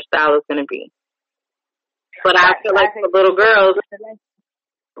understand what their style is going to be. But I feel like for little girls,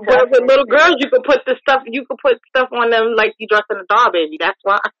 with little girls, you could put stuff on them like you dress in a doll baby. That's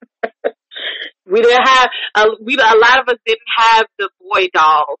why. We didn't have, a lot of us didn't have the boy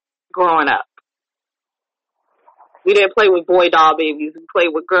dolls growing up. We didn't play with boy doll babies. We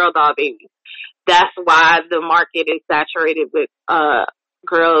played with girl doll babies. That's why the market is saturated with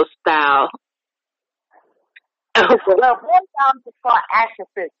girl style. Well, boy dolls is for action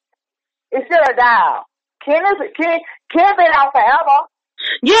figures. It's still a doll. Ken been out forever.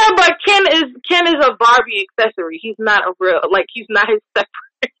 Yeah, but Ken is a Barbie accessory. He's not a real, like, he's not his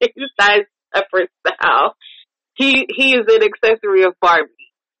separate he's not his separate style. He is an accessory of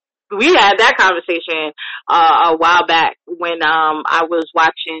Barbie. We had that conversation a while back when I was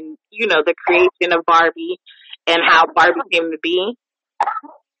watching, the creation of Barbie and how Barbie came to be.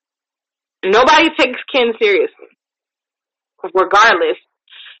 Nobody takes Ken seriously, regardless.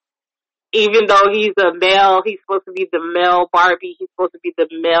 Even though he's a male, he's supposed to be the male Barbie. He's supposed to be the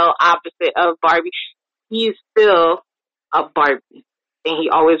male opposite of Barbie. He's still a Barbie, and he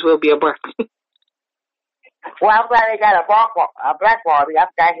always will be a Barbie. Well, I'm glad they got a black Barbie. I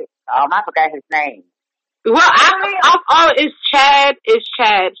forgot his name. Well, it's Chad. It's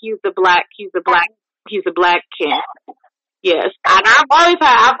Chad. He's the black Ken. Yes, and I've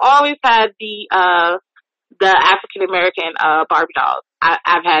always had the African American Barbie dolls.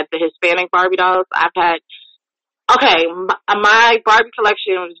 I've had the Hispanic Barbie dolls. My Barbie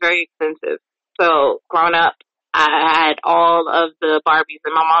collection was very expensive. So growing up, I had all of the Barbies,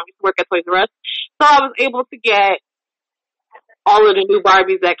 and my mom used to work at Toys R Us, so I was able to get all of the new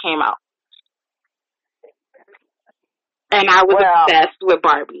Barbies that came out. And I was obsessed with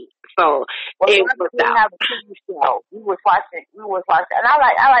Barbie. So it worked out. Have a TV show. We was watching, and I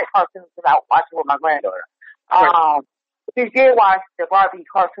like cartoons because I watch it with my granddaughter. She did watch the Barbie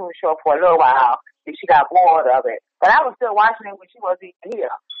cartoon show for a little while, and she got bored of it. But I was still watching it when she wasn't even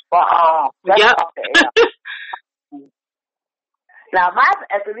here. But yep. Now,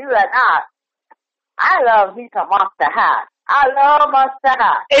 believe it or not, I love me some Monster High. I love Monster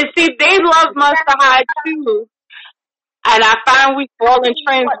High. And see, they love Monster High too. And I find we fall in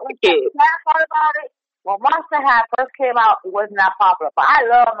trends with kids. The part about it, when Monster High first came out, it wasn't that popular. But I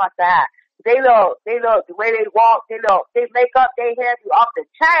love Monster High. They love the way they walk. They love they make up their hair off the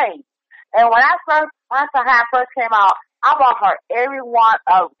chain. And when Monster High first came out, I bought her every one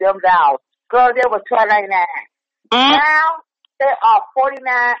of them dolls. Girl, they were $12.99. Now they are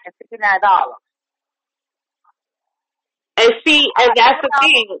 $49 and $59. And see, and that's the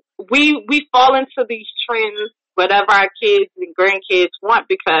thing. We fall into these trends, whatever our kids and grandkids want,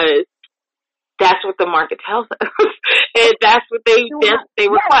 because that's what the market tells us, and that's what they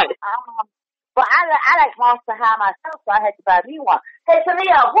request. But I like Monster High myself, so I had to buy me one. Hey,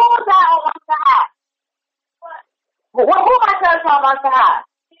 Talia, who was that on Monster High? Who am I telling on Monster High?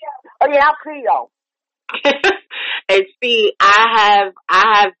 Oh yeah, I'm Cleo. And see, I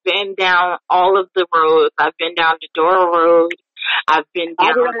have been down all of the roads. I've been down the Dora Road. I've been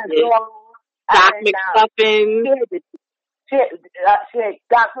down Doc McStuffins. She had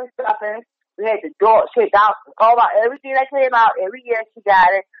Doc McStuffins. We had the door. She had all about everything that came out. Every year she got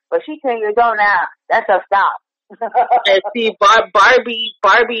it, but she can't even go now. That's her stop. And see,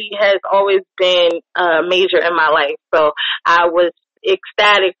 Barbie has always been major in my life. So I was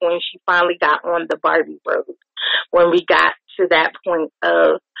ecstatic when she finally got on the Barbie road. When we got to that point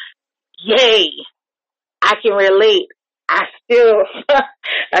of, yay, I can relate. I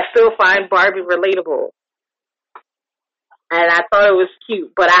still find Barbie relatable. And I thought it was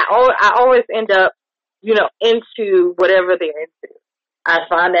cute, but I always end up, into whatever they're into. I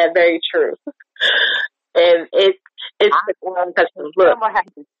find that very true. And it's custom look. I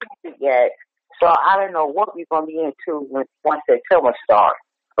haven't seen it yet, so I don't know what we're gonna be into once September starts.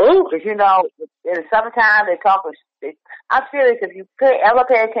 Oh, because in the summertime they talk. I'm serious. If you ever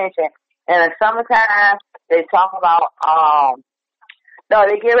pay attention, in the summertime they talk about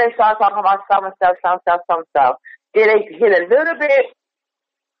they get ready to start talking about some stuff. Then they hit a little bit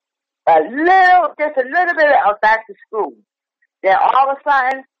of back to school. Then all of a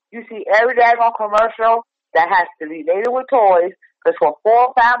sudden, you see every daggone commercial that has to be related with toys, because for 4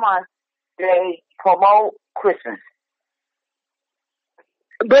 or 5 months, they promote Christmas.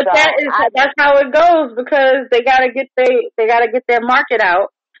 But so that's how it goes, because they gotta get their market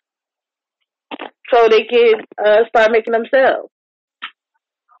out so they can start making themselves.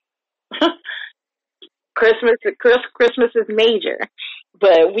 Christmas is major,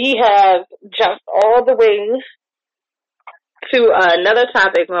 but we have jumped all the way to another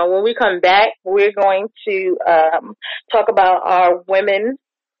topic. Now, when we come back, we're going to talk about our women,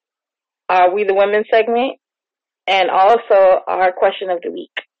 our We the Women segment, and also our question of the week.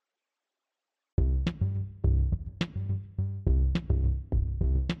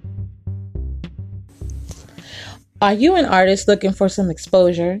 Are you an artist looking for some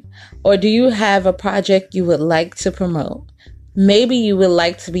exposure? Or do you have a project you would like to promote? Maybe you would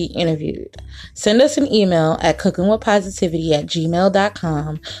like to be interviewed. Send us an email at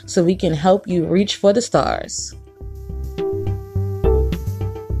cookingwithpositivity@gmail.com so we can help you reach for the stars.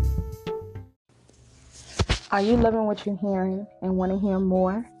 Are you loving what you're hearing and want to hear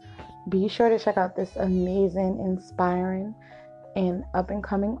more? Be sure to check out this amazing, inspiring, and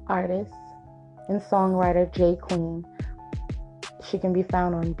up-and-coming artist and songwriter, J Queen. She can be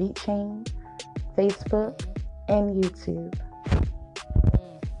found on BeatChain, Facebook, and YouTube.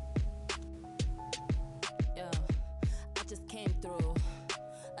 I just came through.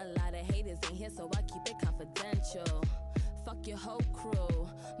 A lot of haters in here, so I keep it confidential. Fuck your whole crew.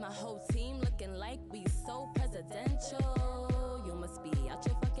 My whole team looking like we so presidential. You must be out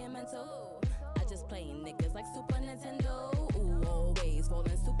your fucking mental. I just play niggas like Super Nintendo. Ooh, always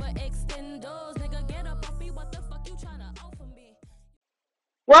rolling super extendos. Nigga, get up off me. What the fuck you tryna offer me?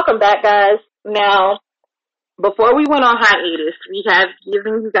 Welcome back, guys. Now, before we went on hiatus, we have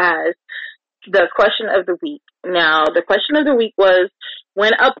given you guys the question of the week. Now, the question of the week was,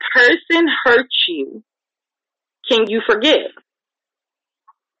 when a person hurts you, can you forgive?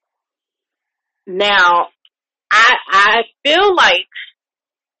 Now, I feel like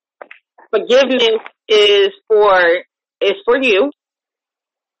forgiveness is for you.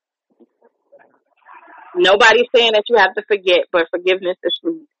 Nobody's saying that you have to forget, but forgiveness is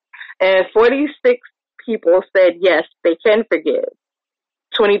for you. And 46 people said yes, they can forgive.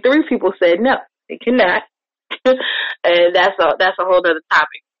 23 people said no, they cannot. And that's a whole other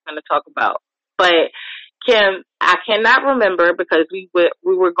topic we're going to talk about. But Kim, I cannot remember because we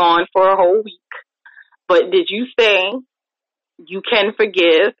were gone for a whole week. But did you say you can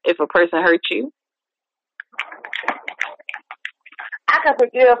forgive if a person hurts you? I can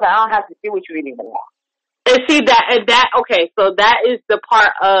forgive, but I don't have to deal with you anymore. And see okay, so that is the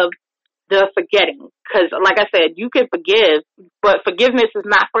part of the forgetting. Because like I said, you can forgive, but forgiveness is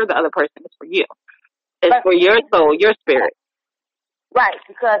not for the other person, it's for you. It's for your soul, your spirit. Right,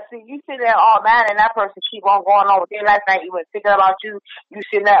 because see, you sit there all mad and that person keep on going on with their life, not even thinking about you. You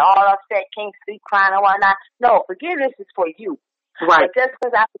sitting there all upset, can't sleep, crying and whatnot. No, forgiveness is for you. Right. But just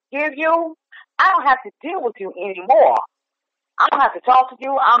because I forgive you, I don't have to deal with you anymore. I don't have to talk to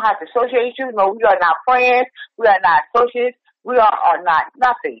you. I don't have to associate you. No, we are not friends. We are not associates. We are not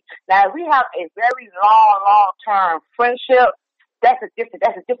nothing. Now, if we have a very long-term friendship, that's a different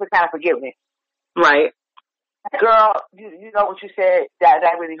kind of forgiveness. Right. Girl, you know what you said,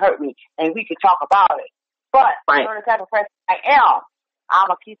 that really hurt me, and we can talk about it. But right. You know the type of person I am, I'm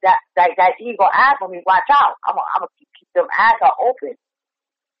going to keep that ego eye for me, watch out. I'm going to keep them eyes open.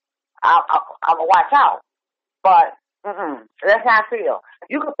 I'm going to watch out. But, that's how I feel.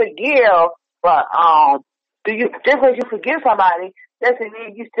 You can forgive, but, just because you forgive somebody, doesn't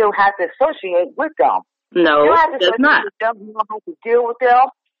mean you still have to associate with them. No, you have to does not. With them. You don't have to deal with them.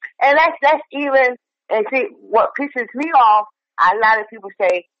 And that's even, and see, what pisses me off, a lot of people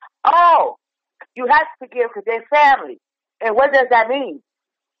say, oh, you have to forgive because they're family. And what does that mean?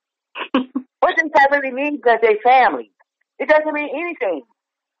 What does that really mean because they're family? It doesn't mean anything.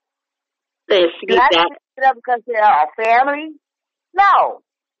 You have to forgive them because they are a family? No.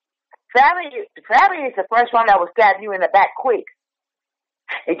 Family is the first one that will stab you in the back quick.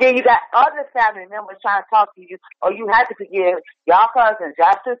 And then you got other family members trying to talk to you, or you have to forgive y'all cousins,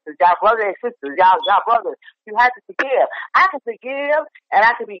 y'all sisters, y'all brothers and sisters, y'all brothers. You have to forgive. I can forgive, and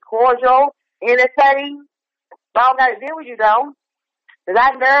I can be cordial, entertaining, but I don't got to deal with you, though. Because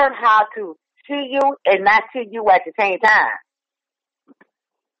I learned how to see you and not see you at the same time.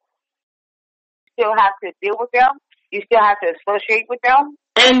 You still have to deal with them. You still have to associate with them.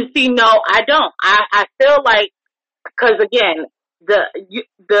 And see, no, I don't. I feel like, because again,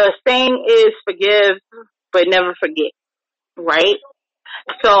 the saying is forgive, but never forget, right?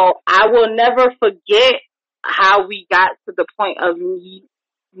 So I will never forget how we got to the point of me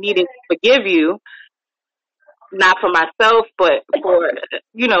needing to forgive you, not for myself, but for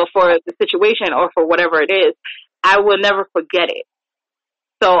the situation or for whatever it is. I will never forget it.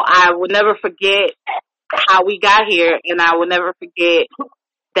 So I will never forget how we got here, and I will never forget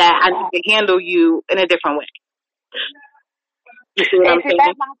that I need to handle you in a different way. You see what I'm saying?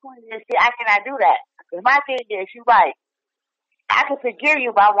 That's my point. See, I cannot do that. Because my thing is, you're right. I can forgive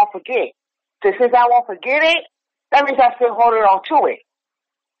you, but I won't forget. So since I won't forget it, that means I'm still holding on to it.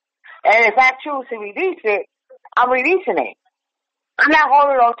 And if I choose to release it, I'm releasing it. I'm not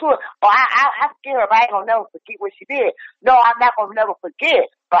holding on to it. Or I forget her, but I ain't going to never forget what she did. No, I'm not going to never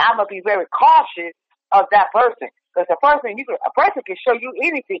forget. But I'm going to be very cautious of that person. Because a person can show you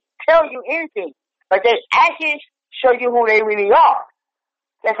anything, tell you anything. But their actions show you who they really are.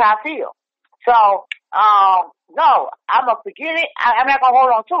 That's how I feel. So, no, I'm going to forget it. I'm not going to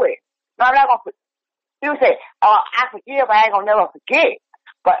hold on to it. No, I'm not going to. People say, I forgive, but I ain't going to never forget.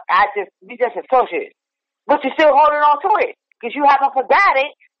 But we just associates. But you're still holding on to it. Because you haven't forgot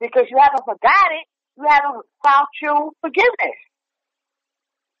it. Because you haven't forgot it, you haven't found true forgiveness.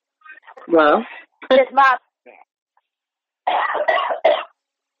 Well, it's my.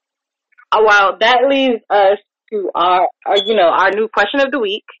 Well, that leads us to our new question of the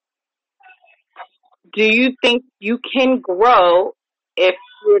week. Do you think you can grow if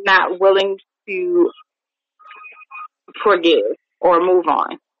you're not willing to forgive or move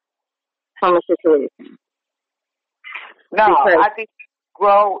on from a situation? No, I think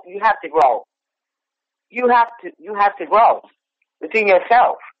grow. You have to grow. You have to grow within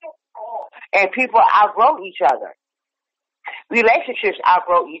yourself. And people outgrow each other. Relationships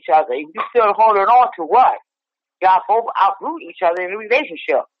outgrow each other. If you still holding on to what? Y'all both outgrew each other in a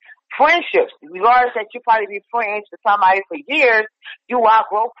relationship. Friendships. Regardless that you probably be friends with somebody for years, you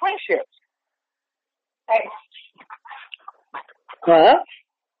outgrow friendships. Huh?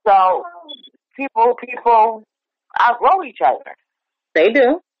 So people outgrow each other. They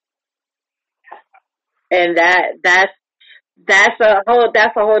do. And that's a whole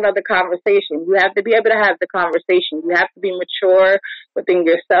nother conversation. You have to be able to have the conversation. You have to be mature within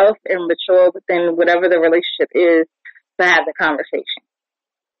yourself and mature within whatever the relationship is to have the conversation.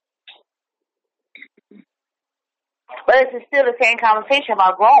 But it's still the same conversation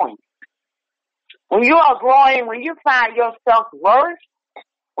about growing. When you are growing, when you find your self-worth,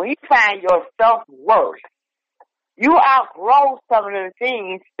 you outgrow some of the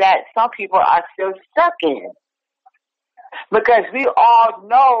things that some people are still stuck in. Because we all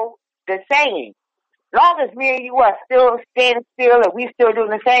know the saying. As long as me and you are still standing still and we still doing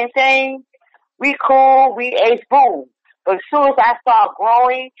the same thing, we cool, we ace, boom. But as soon as I start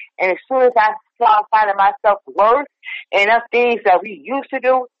growing and as soon as I start finding my self-worth and the things that we used to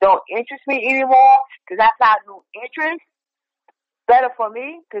do don't interest me anymore because I found new interest, better for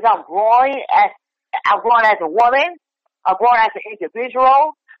me because I'm growing as a woman. I'm growing as an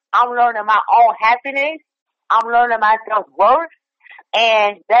individual. I'm learning my own happiness. I'm learning my self-worth.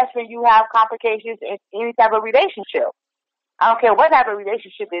 And that's when you have complications in any type of relationship. I don't care what type of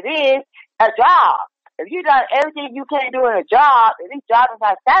relationship it is, a job. If you done everything you can do in a job, and this job is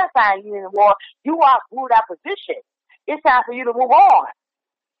not satisfying you anymore, you outgrew that position. It's time for you to move on.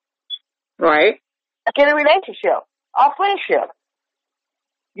 Right. Get a relationship, a friendship.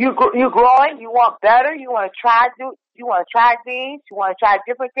 You growing, you want better, you want to try things, you want to try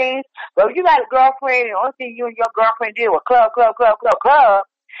different things. But if you got a girlfriend and the only thing you and your girlfriend did was club,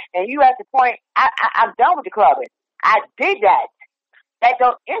 and you at the point, I'm done with the clubbing. I did that. That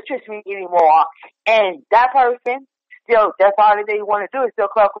don't interest me anymore. And that person still, that's all that they want to do is still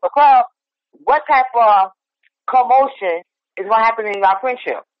club. What type of commotion is going to happen in your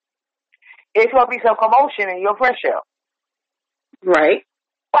friendship? It's going to be some commotion in your friendship. Right.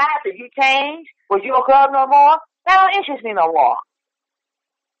 What happened? You changed? Was you a club no more? That don't interest me no more.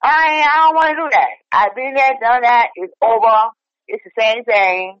 I don't want to do that. I've been there, done that. It's over. It's the same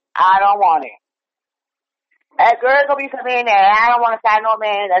thing. I don't want it. That girl gonna be coming in there. I don't want to find no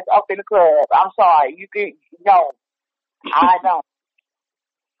man that's up in the club. I'm sorry. No. I don't.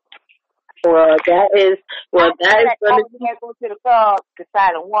 That is going to go to the club to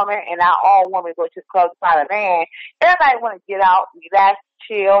find a woman, and not all women go to the club to find a man. Everybody want to get out, relax,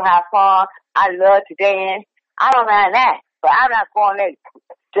 chill, have fun. I love to dance. I don't mind that, but I'm not going there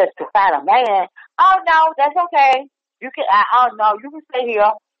just to find a man. Oh no, that's okay. You can. You can stay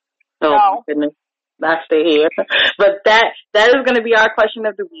here. Oh no. Goodness, not stay here. But that is going to be our question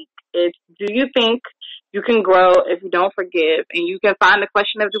of the week. Is do you think you can grow if you don't forgive? And you can find the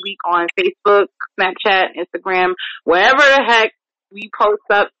question of the week on Facebook, Snapchat, Instagram, wherever the heck we post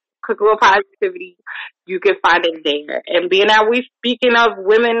up Cook Real Positivity, you can find it there. And being that we speaking of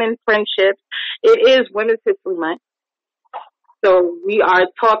women and friendships, it is Women's History Month. So we are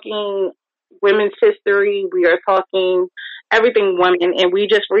talking women's history. We are talking everything women. And we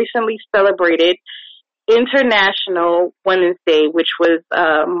just recently celebrated International Women's Day, which was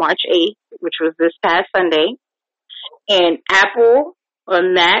March 8th, which was this past Sunday. And Apple or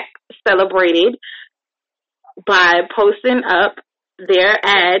Mac celebrated by posting up their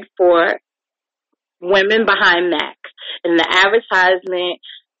ad for Women Behind Mac. And the advertisement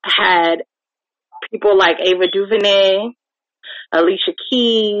had people like Ava DuVernay, Alicia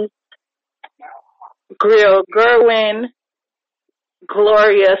Keys, Grill Gerwin,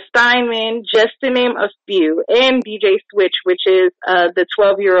 Gloria Steinman, just to name a few, and DJ Switch, which is the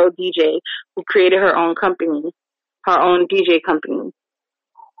 12-year-old DJ who created her own company. her own DJ company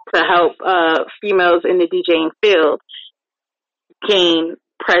to help females in the DJing field gain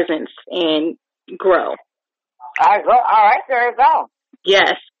presence and grow. All right, there you go.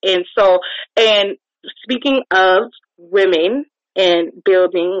 Yes. And so, and speaking of women and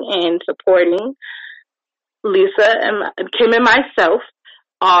building and supporting, Lisa and Kim and myself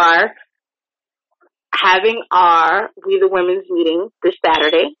are having our We the Women's meeting this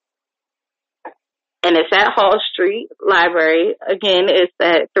Saturday. And it's at Hall Street Library. Again, it's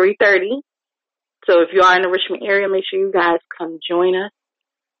at 3:30. So if you are in the Richmond area, make sure you guys come join us.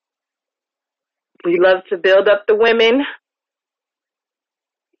 We love to build up the women.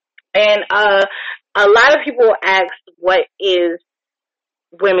 And a lot of people ask, what is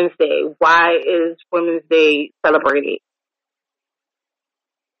Women's Day? Why is Women's Day celebrated?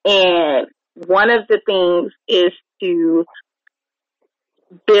 And one of the things is to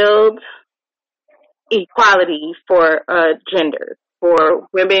build equality for gender, for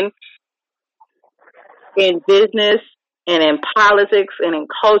women in business and in politics and in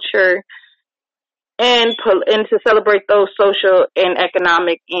culture, and to celebrate those social and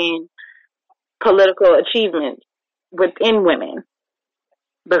economic and political achievements within women.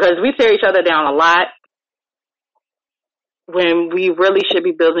 Because we tear each other down a lot when we really should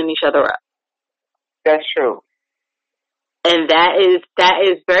be building each other up. That's true. And that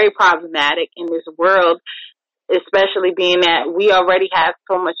is very problematic in this world, especially being that we already have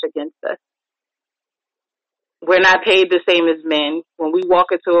so much against us. We're not paid the same as men. When we walk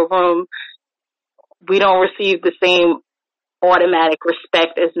into a room, we don't receive the same automatic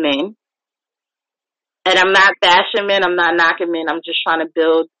respect as men. And I'm not bashing men, I'm not knocking men, I'm just trying to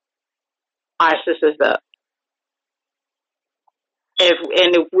build our sisters up.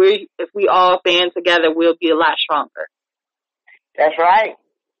 If we all band together, we'll be a lot stronger. That's right.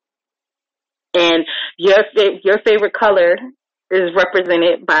 And your favorite color is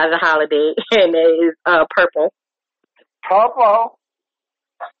represented by the holiday, and it is purple. Purple.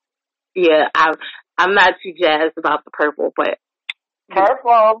 Yeah, I'm not too jazzed about the purple, but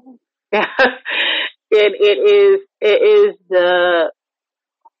purple. it is the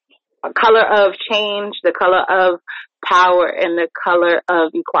color of change, the color of power, and the color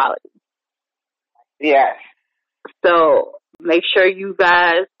of equality. Yes. So make sure you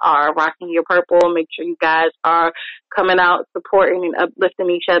guys are rocking your purple. Make sure you guys are coming out, supporting and uplifting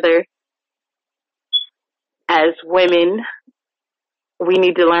each other. As women, we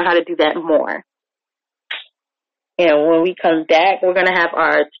need to learn how to do that more. And when we come back, we're going to have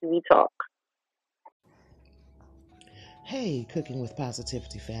our TV talk. Hey, Cooking with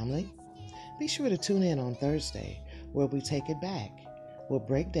Positivity family. Be sure to tune in on Thursday where we take it back. We'll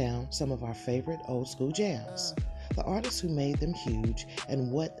break down some of our favorite old school jams, the artists who made them huge,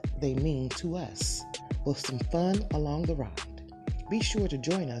 and what they mean to us, with some fun along the ride. Be sure to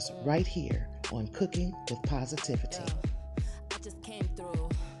join us right here on Cooking with Positivity. I just came through.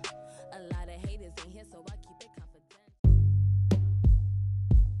 A lot of haters in here, so I keep it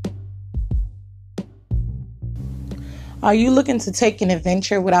confidential. Are you looking to take an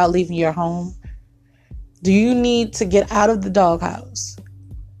adventure without leaving your home? Do you need to get out of the doghouse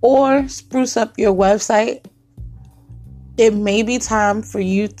or spruce up your website? It may be time for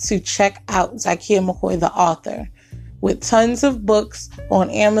you to check out Zakia McCoy, the author, with tons of books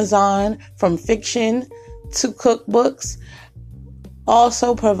on Amazon, from fiction to cookbooks,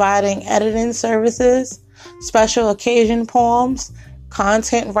 also providing editing services, special occasion poems,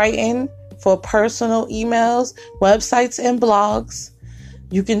 content writing for personal emails, websites, and blogs.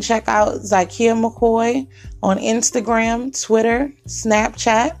 You can check out Zakia McCoy on Instagram, Twitter,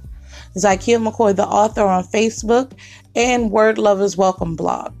 Snapchat, Zakia McCoy, the author, on Facebook, and Word Lovers Welcome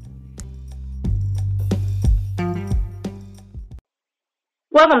blog.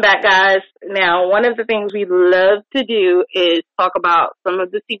 Welcome back, guys. Now, one of the things we love to do is talk about some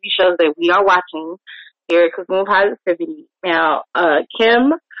of the TV shows that we are watching here at Cooking with Positivity. Now,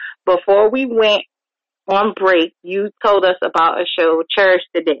 Kim, before we went on break, you told us about a show, Cherish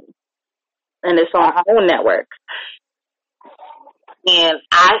the Day, and it's on our own network. And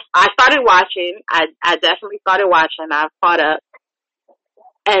I started watching. I definitely started watching. I've caught up,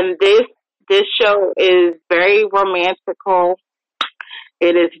 and this show is very romantical.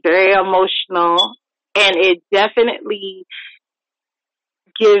 It is very emotional, and it definitely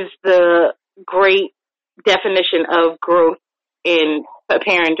gives the great definition of growth in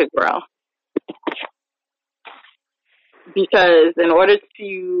preparing to grow. Because in order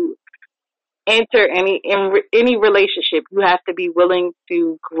to enter any relationship, you have to be willing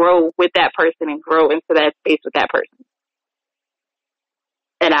to grow with that person and grow into that space with that person.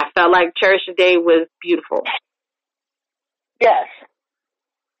 And I felt like Cherish the Day was beautiful. Yes.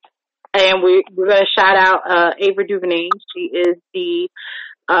 And we're going to shout out Ava DuVernay. She is the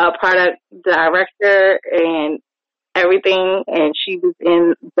product director and everything, and she was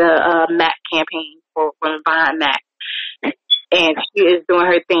in the MAC campaign for Women Behind MAC. And she is doing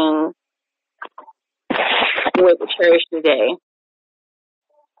her thing with Cherish Today.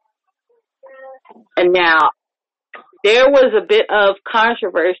 And now, there was a bit of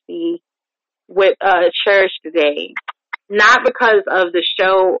controversy with Cherish Today. Not because of the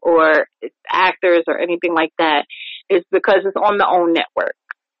show or its actors or anything like that. It's because it's on the OWN network.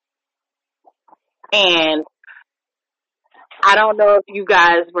 And I don't know if you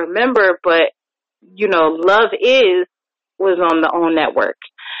guys remember, but, you know, Love Is was on the OWN network.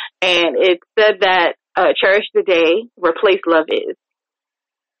 And it said that Cherish Today replaced Love Is.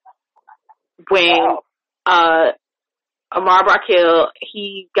 When Amar Barkil,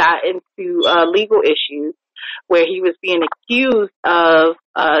 he got into legal issues where he was being accused of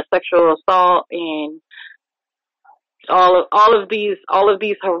sexual assault and all of these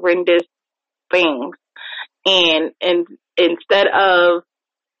horrendous things. And instead of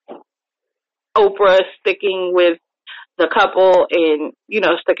Oprah sticking with the couple and, you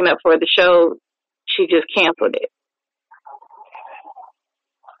know, sticking up for the show, she just canceled it.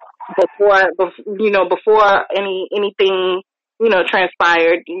 Before anything, you know,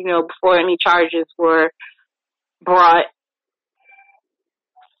 transpired, you know, before any charges were brought,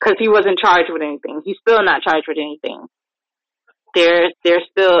 because he wasn't charged with anything. He's still not charged with anything. They're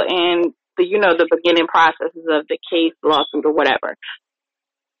still in the, you know, the beginning processes of the case, lawsuit, or whatever.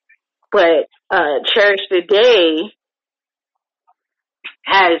 But Cherish Today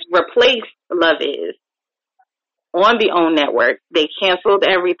has replaced Love Is on the OWN network. They canceled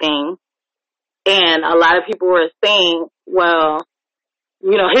everything, and a lot of people were saying, well,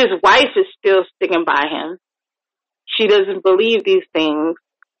 you know, his wife is still sticking by him. She doesn't believe these things.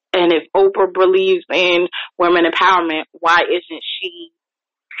 And if Oprah believes in women empowerment, why isn't she,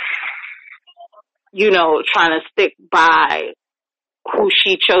 you know, trying to stick by who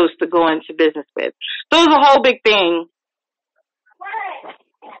she chose to go into business with? So there's a whole big thing.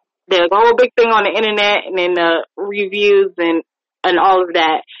 There's a whole big thing on the internet and in the reviews and all of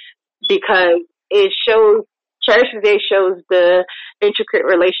that, because it shows, Cherish Today shows the intricate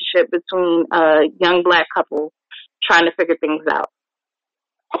relationship between a young black couple trying to figure things out.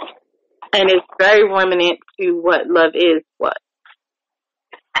 And it's very remnant to what Love Is was.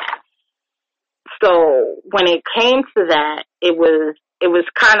 So when it came to that, it was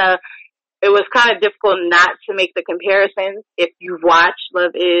kind of difficult not to make the comparisons if you watch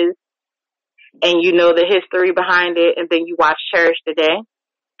Love Is and you know the history behind it, and then you watch Cherish Today.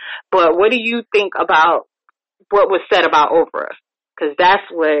 But what do you think about what was said about Oprah? Because that's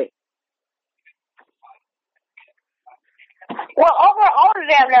what. Well, over all the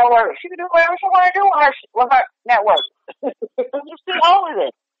damn networks, she can do whatever she want to do with her network. You see all of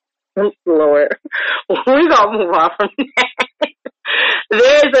it. Lord, we're gonna move on from that.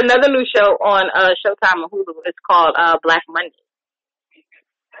 There's another new show on Showtime and Hulu. It's called Black Monday,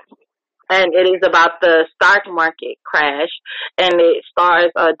 and it is about the stock market crash, and it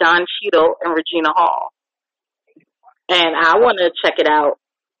stars Don Cheadle and Regina Hall. And I want to check it out.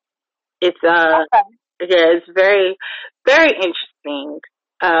 It's Okay. yeah, it's very, very interesting.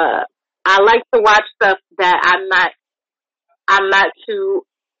 I like to watch stuff that I'm not too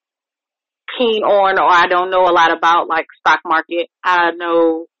keen on, or I don't know a lot about, like stock market. I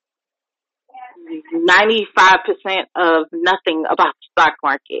know 95% of nothing about the stock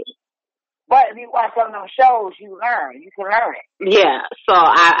market. But if you watch some of them shows, you can learn it. Yeah, so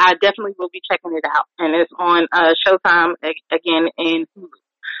I definitely will be checking it out. And it's on Showtime again in Hulu.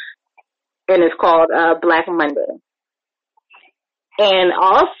 And it's called Black Monday. And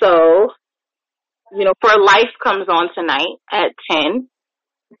also, you know, For Life comes on tonight at 10.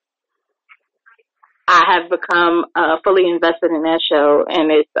 I have become fully invested in that show, and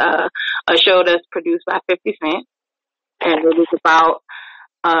it's a show that's produced by 50 Cent, and it is about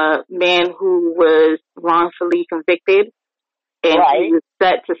a man who was wrongfully convicted, and Right. he was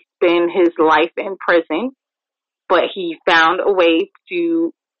set to spend his life in prison, but he found a way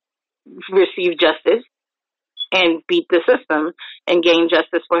to receive justice and beat the system and gain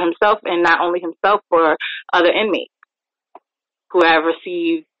justice for himself, and not only himself, for other inmates who have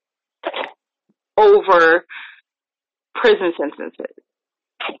received over prison sentences.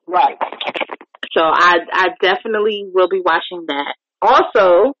 Right. So I definitely will be watching that.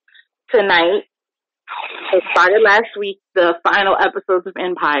 Also, tonight, it started last week, the final episodes of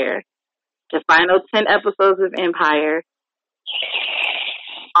Empire. The final 10 episodes of Empire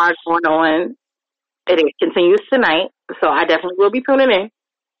are going on. It continues tonight, so I definitely will be tuning in.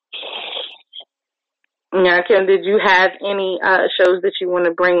 Now, Kim, did you have any shows that you want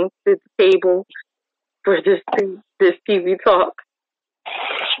to bring to the table for this TV talk?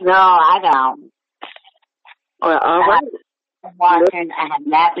 No, I don't. All right. I have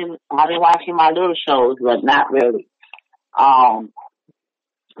not been. I've been watching my little shows, but not really. Not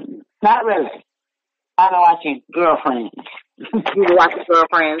really. I've been watching Girlfriends. You can watch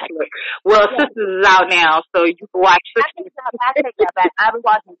Girlfriends. Well, Sisters is out now, so you can watch Sisters. I take that back. I've been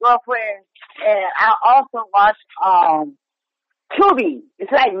watching Girlfriends, and I also watch Tubi.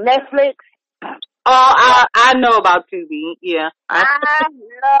 It's like Netflix. Oh, I know about Tubi. Yeah, I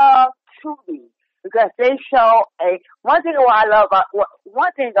love Tubi because they show one thing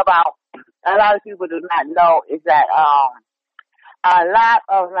about a lot of people do not know is that a lot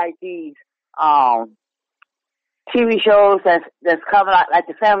of like these TV shows that's coming out, like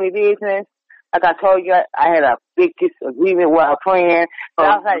The Family Business. Like I told you, I had a big disagreement with a friend. But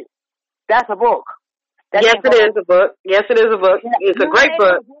I was like, that's a book. Yes, it is a book. Yes, it is a book. It's a great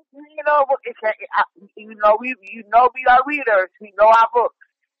book. We are readers. We know our books.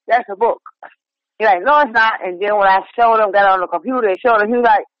 That's a book. He's like, no, it's not. And then when I showed him, got on the computer and showed him, he was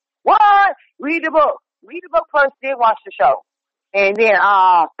like, what? Read the book. Read the book first, then watch the show. And then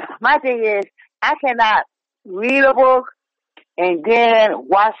my thing is, I cannot read a book and then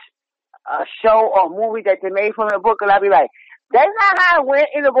watch a show or movie that they made from the book, and I'll be like, that's not how it went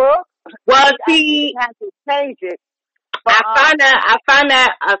in the book. Well, see, I have to change it. But, I find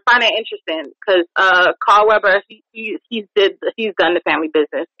that interesting because Carl Weber he's done The Family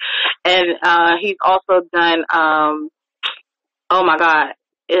Business, and he's also done oh my God,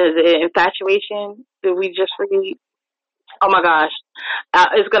 is it Infatuation? Did we just read? Oh my gosh,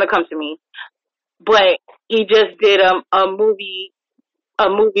 it's gonna come to me. But he just did a movie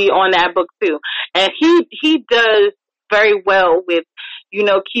on that book too, and he does very well with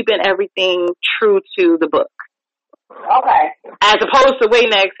keeping everything true to the book. Okay. As opposed to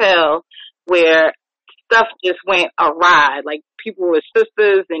Waiting to Exhale, where stuff just went awry. Like people were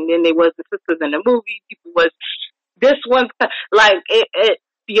sisters, and then they was the sisters in the movie. People was this one's like it.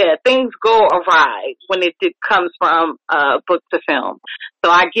 Yeah, things go awry when it comes from book to film.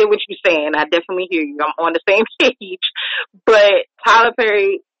 So I get what you're saying. I definitely hear you. I'm on the same page. But Lord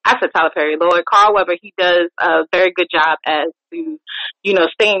Carl Weber, he does a very good job as to,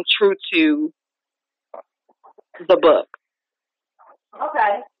 staying true to the book.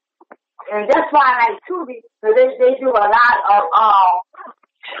 Okay. And that's why I like Tubi, because they do a lot of,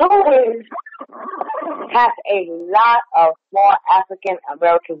 Tubi has a lot of more African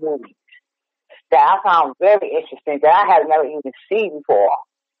American movies that I found very interesting that I had never even seen before.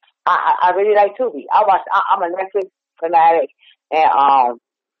 I really like Tubi. I'm a Netflix fanatic, and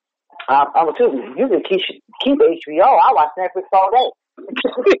I'm a Tubi. You can keep HBO. I watch Netflix all day.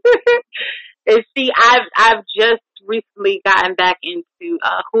 And see, I've just recently gotten back into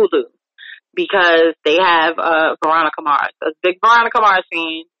Hulu because they have Veronica Mars. I was a big Veronica Mars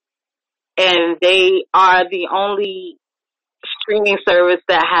fan, and they are the only streaming service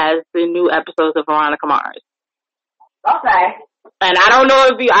that has the new episodes of Veronica Mars. Okay. And I don't know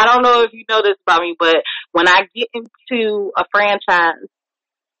if you know this about me, but when I get into a franchise,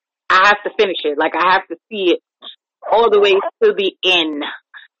 I have to finish it. Like I have to see it all the way to the end.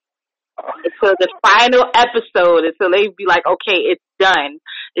 So the final episode, until they be like, okay, it's done.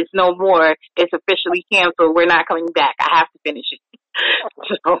 It's no more. It's officially canceled. We're not coming back. I have to finish it.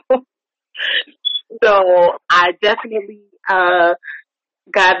 So I definitely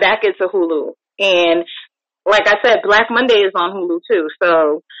got back into Hulu. And like I said, Black Monday is on Hulu too.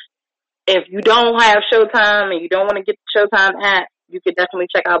 So if you don't have Showtime and you don't want to get the Showtime app, you could definitely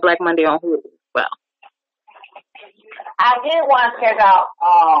check out Black Monday on Hulu as well. I did want to check out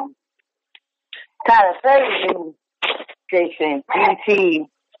Tyler Perry's new station, BET.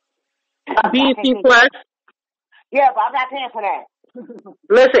 BET Plus. Yeah, but I'm not paying for that.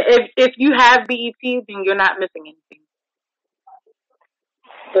 Listen, if you have BET, then you're not missing anything.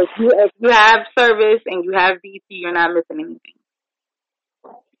 So if you have service and you have BET, you're not missing anything.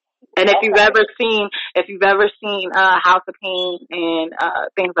 And if you've ever seen House of Pain and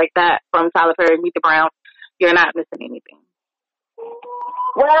things like that from Tyler Perry, Meet the Browns, you're not missing anything.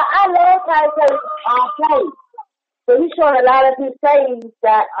 Well, I love Tyler Perry's plays. So he's showing a lot of his plays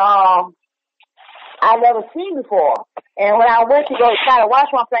that I never seen before. And when I went to go try to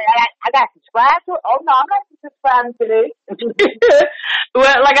watch one play, I got subscribed to it. Oh no, I'm not subscribing to this.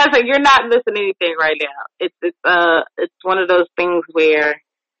 Well, like I said, you're not missing anything right now. It's one of those things where,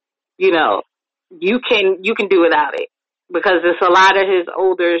 you can do without it because it's a lot of his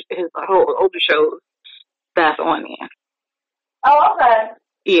older shows that's on there. Oh, okay.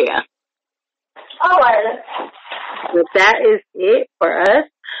 Yeah. All right. But that is it for us.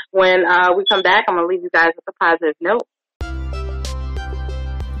 When we come back, I'm going to leave you guys with a positive note.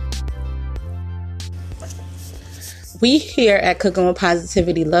 We here at Cooking with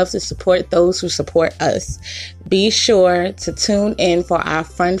Positivity love to support those who support us. Be sure to tune in for our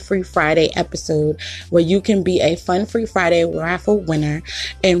Fun Free Friday episode, where you can be a Fun Free Friday raffle winner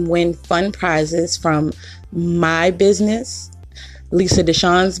and win fun prizes from my business, Lisa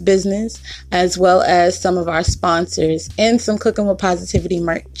Deshawn's business, as well as some of our sponsors and some Cooking with Positivity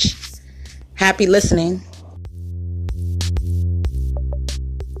merch. Happy listening.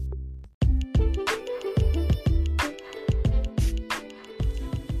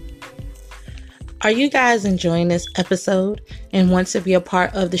 Are you guys enjoying this episode and want to be a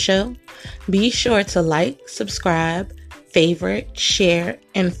part of the show? Be sure to like, subscribe, favorite, share,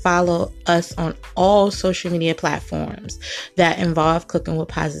 and follow us on all social media platforms that involve Cooking with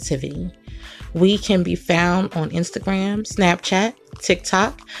Positivity. We can be found on Instagram, Snapchat,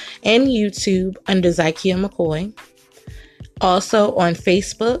 TikTok, and YouTube under Zykia McCoy. Also on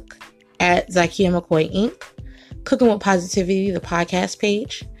Facebook at Zykia McCoy Inc., Cooking with Positivity, the podcast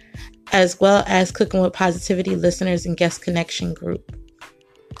page, as well as Cooking with Positivity Listeners and Guest Connection Group,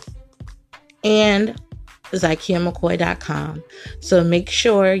 and ZykiaMcCoy.com. So make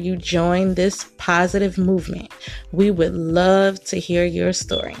sure you join this positive movement. We would love to hear your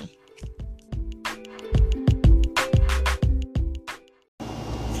story.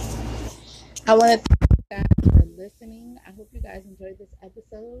 I want to thank you guys for listening. I hope you guys enjoyed this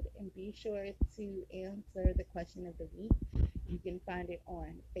episode, and be sure to answer the question of the week. You can find it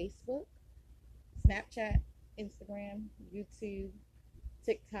on Facebook, Snapchat, Instagram, YouTube,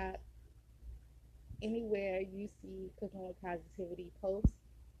 TikTok, anywhere you see Cooking with Positivity posts,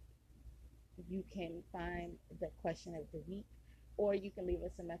 you can find the question of the week, or you can leave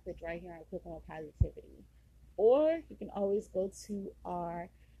us a message right here on Cooking with Positivity. Or you can always go to our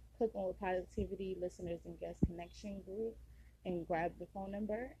Cooking with Positivity Listeners and Guest Connection group and grab the phone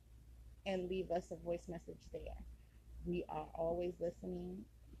number and leave us a voice message there. We are always listening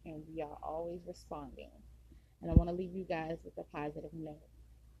and we are always responding. And I want to leave you guys with a positive note.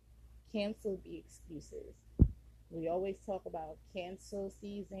 Cancel the excuses. We always talk about cancel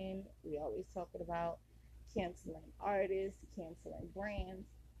season. We always talk about canceling artists, canceling brands.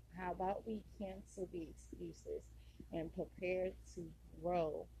 How about we cancel the excuses and prepare to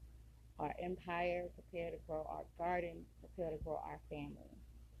grow our empire, prepare to grow our garden, prepare to grow our family.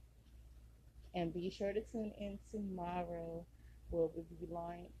 And be sure to tune in tomorrow. We'll be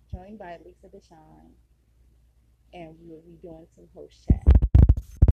joined by Lisa Deshawn, and we will be doing some post chat.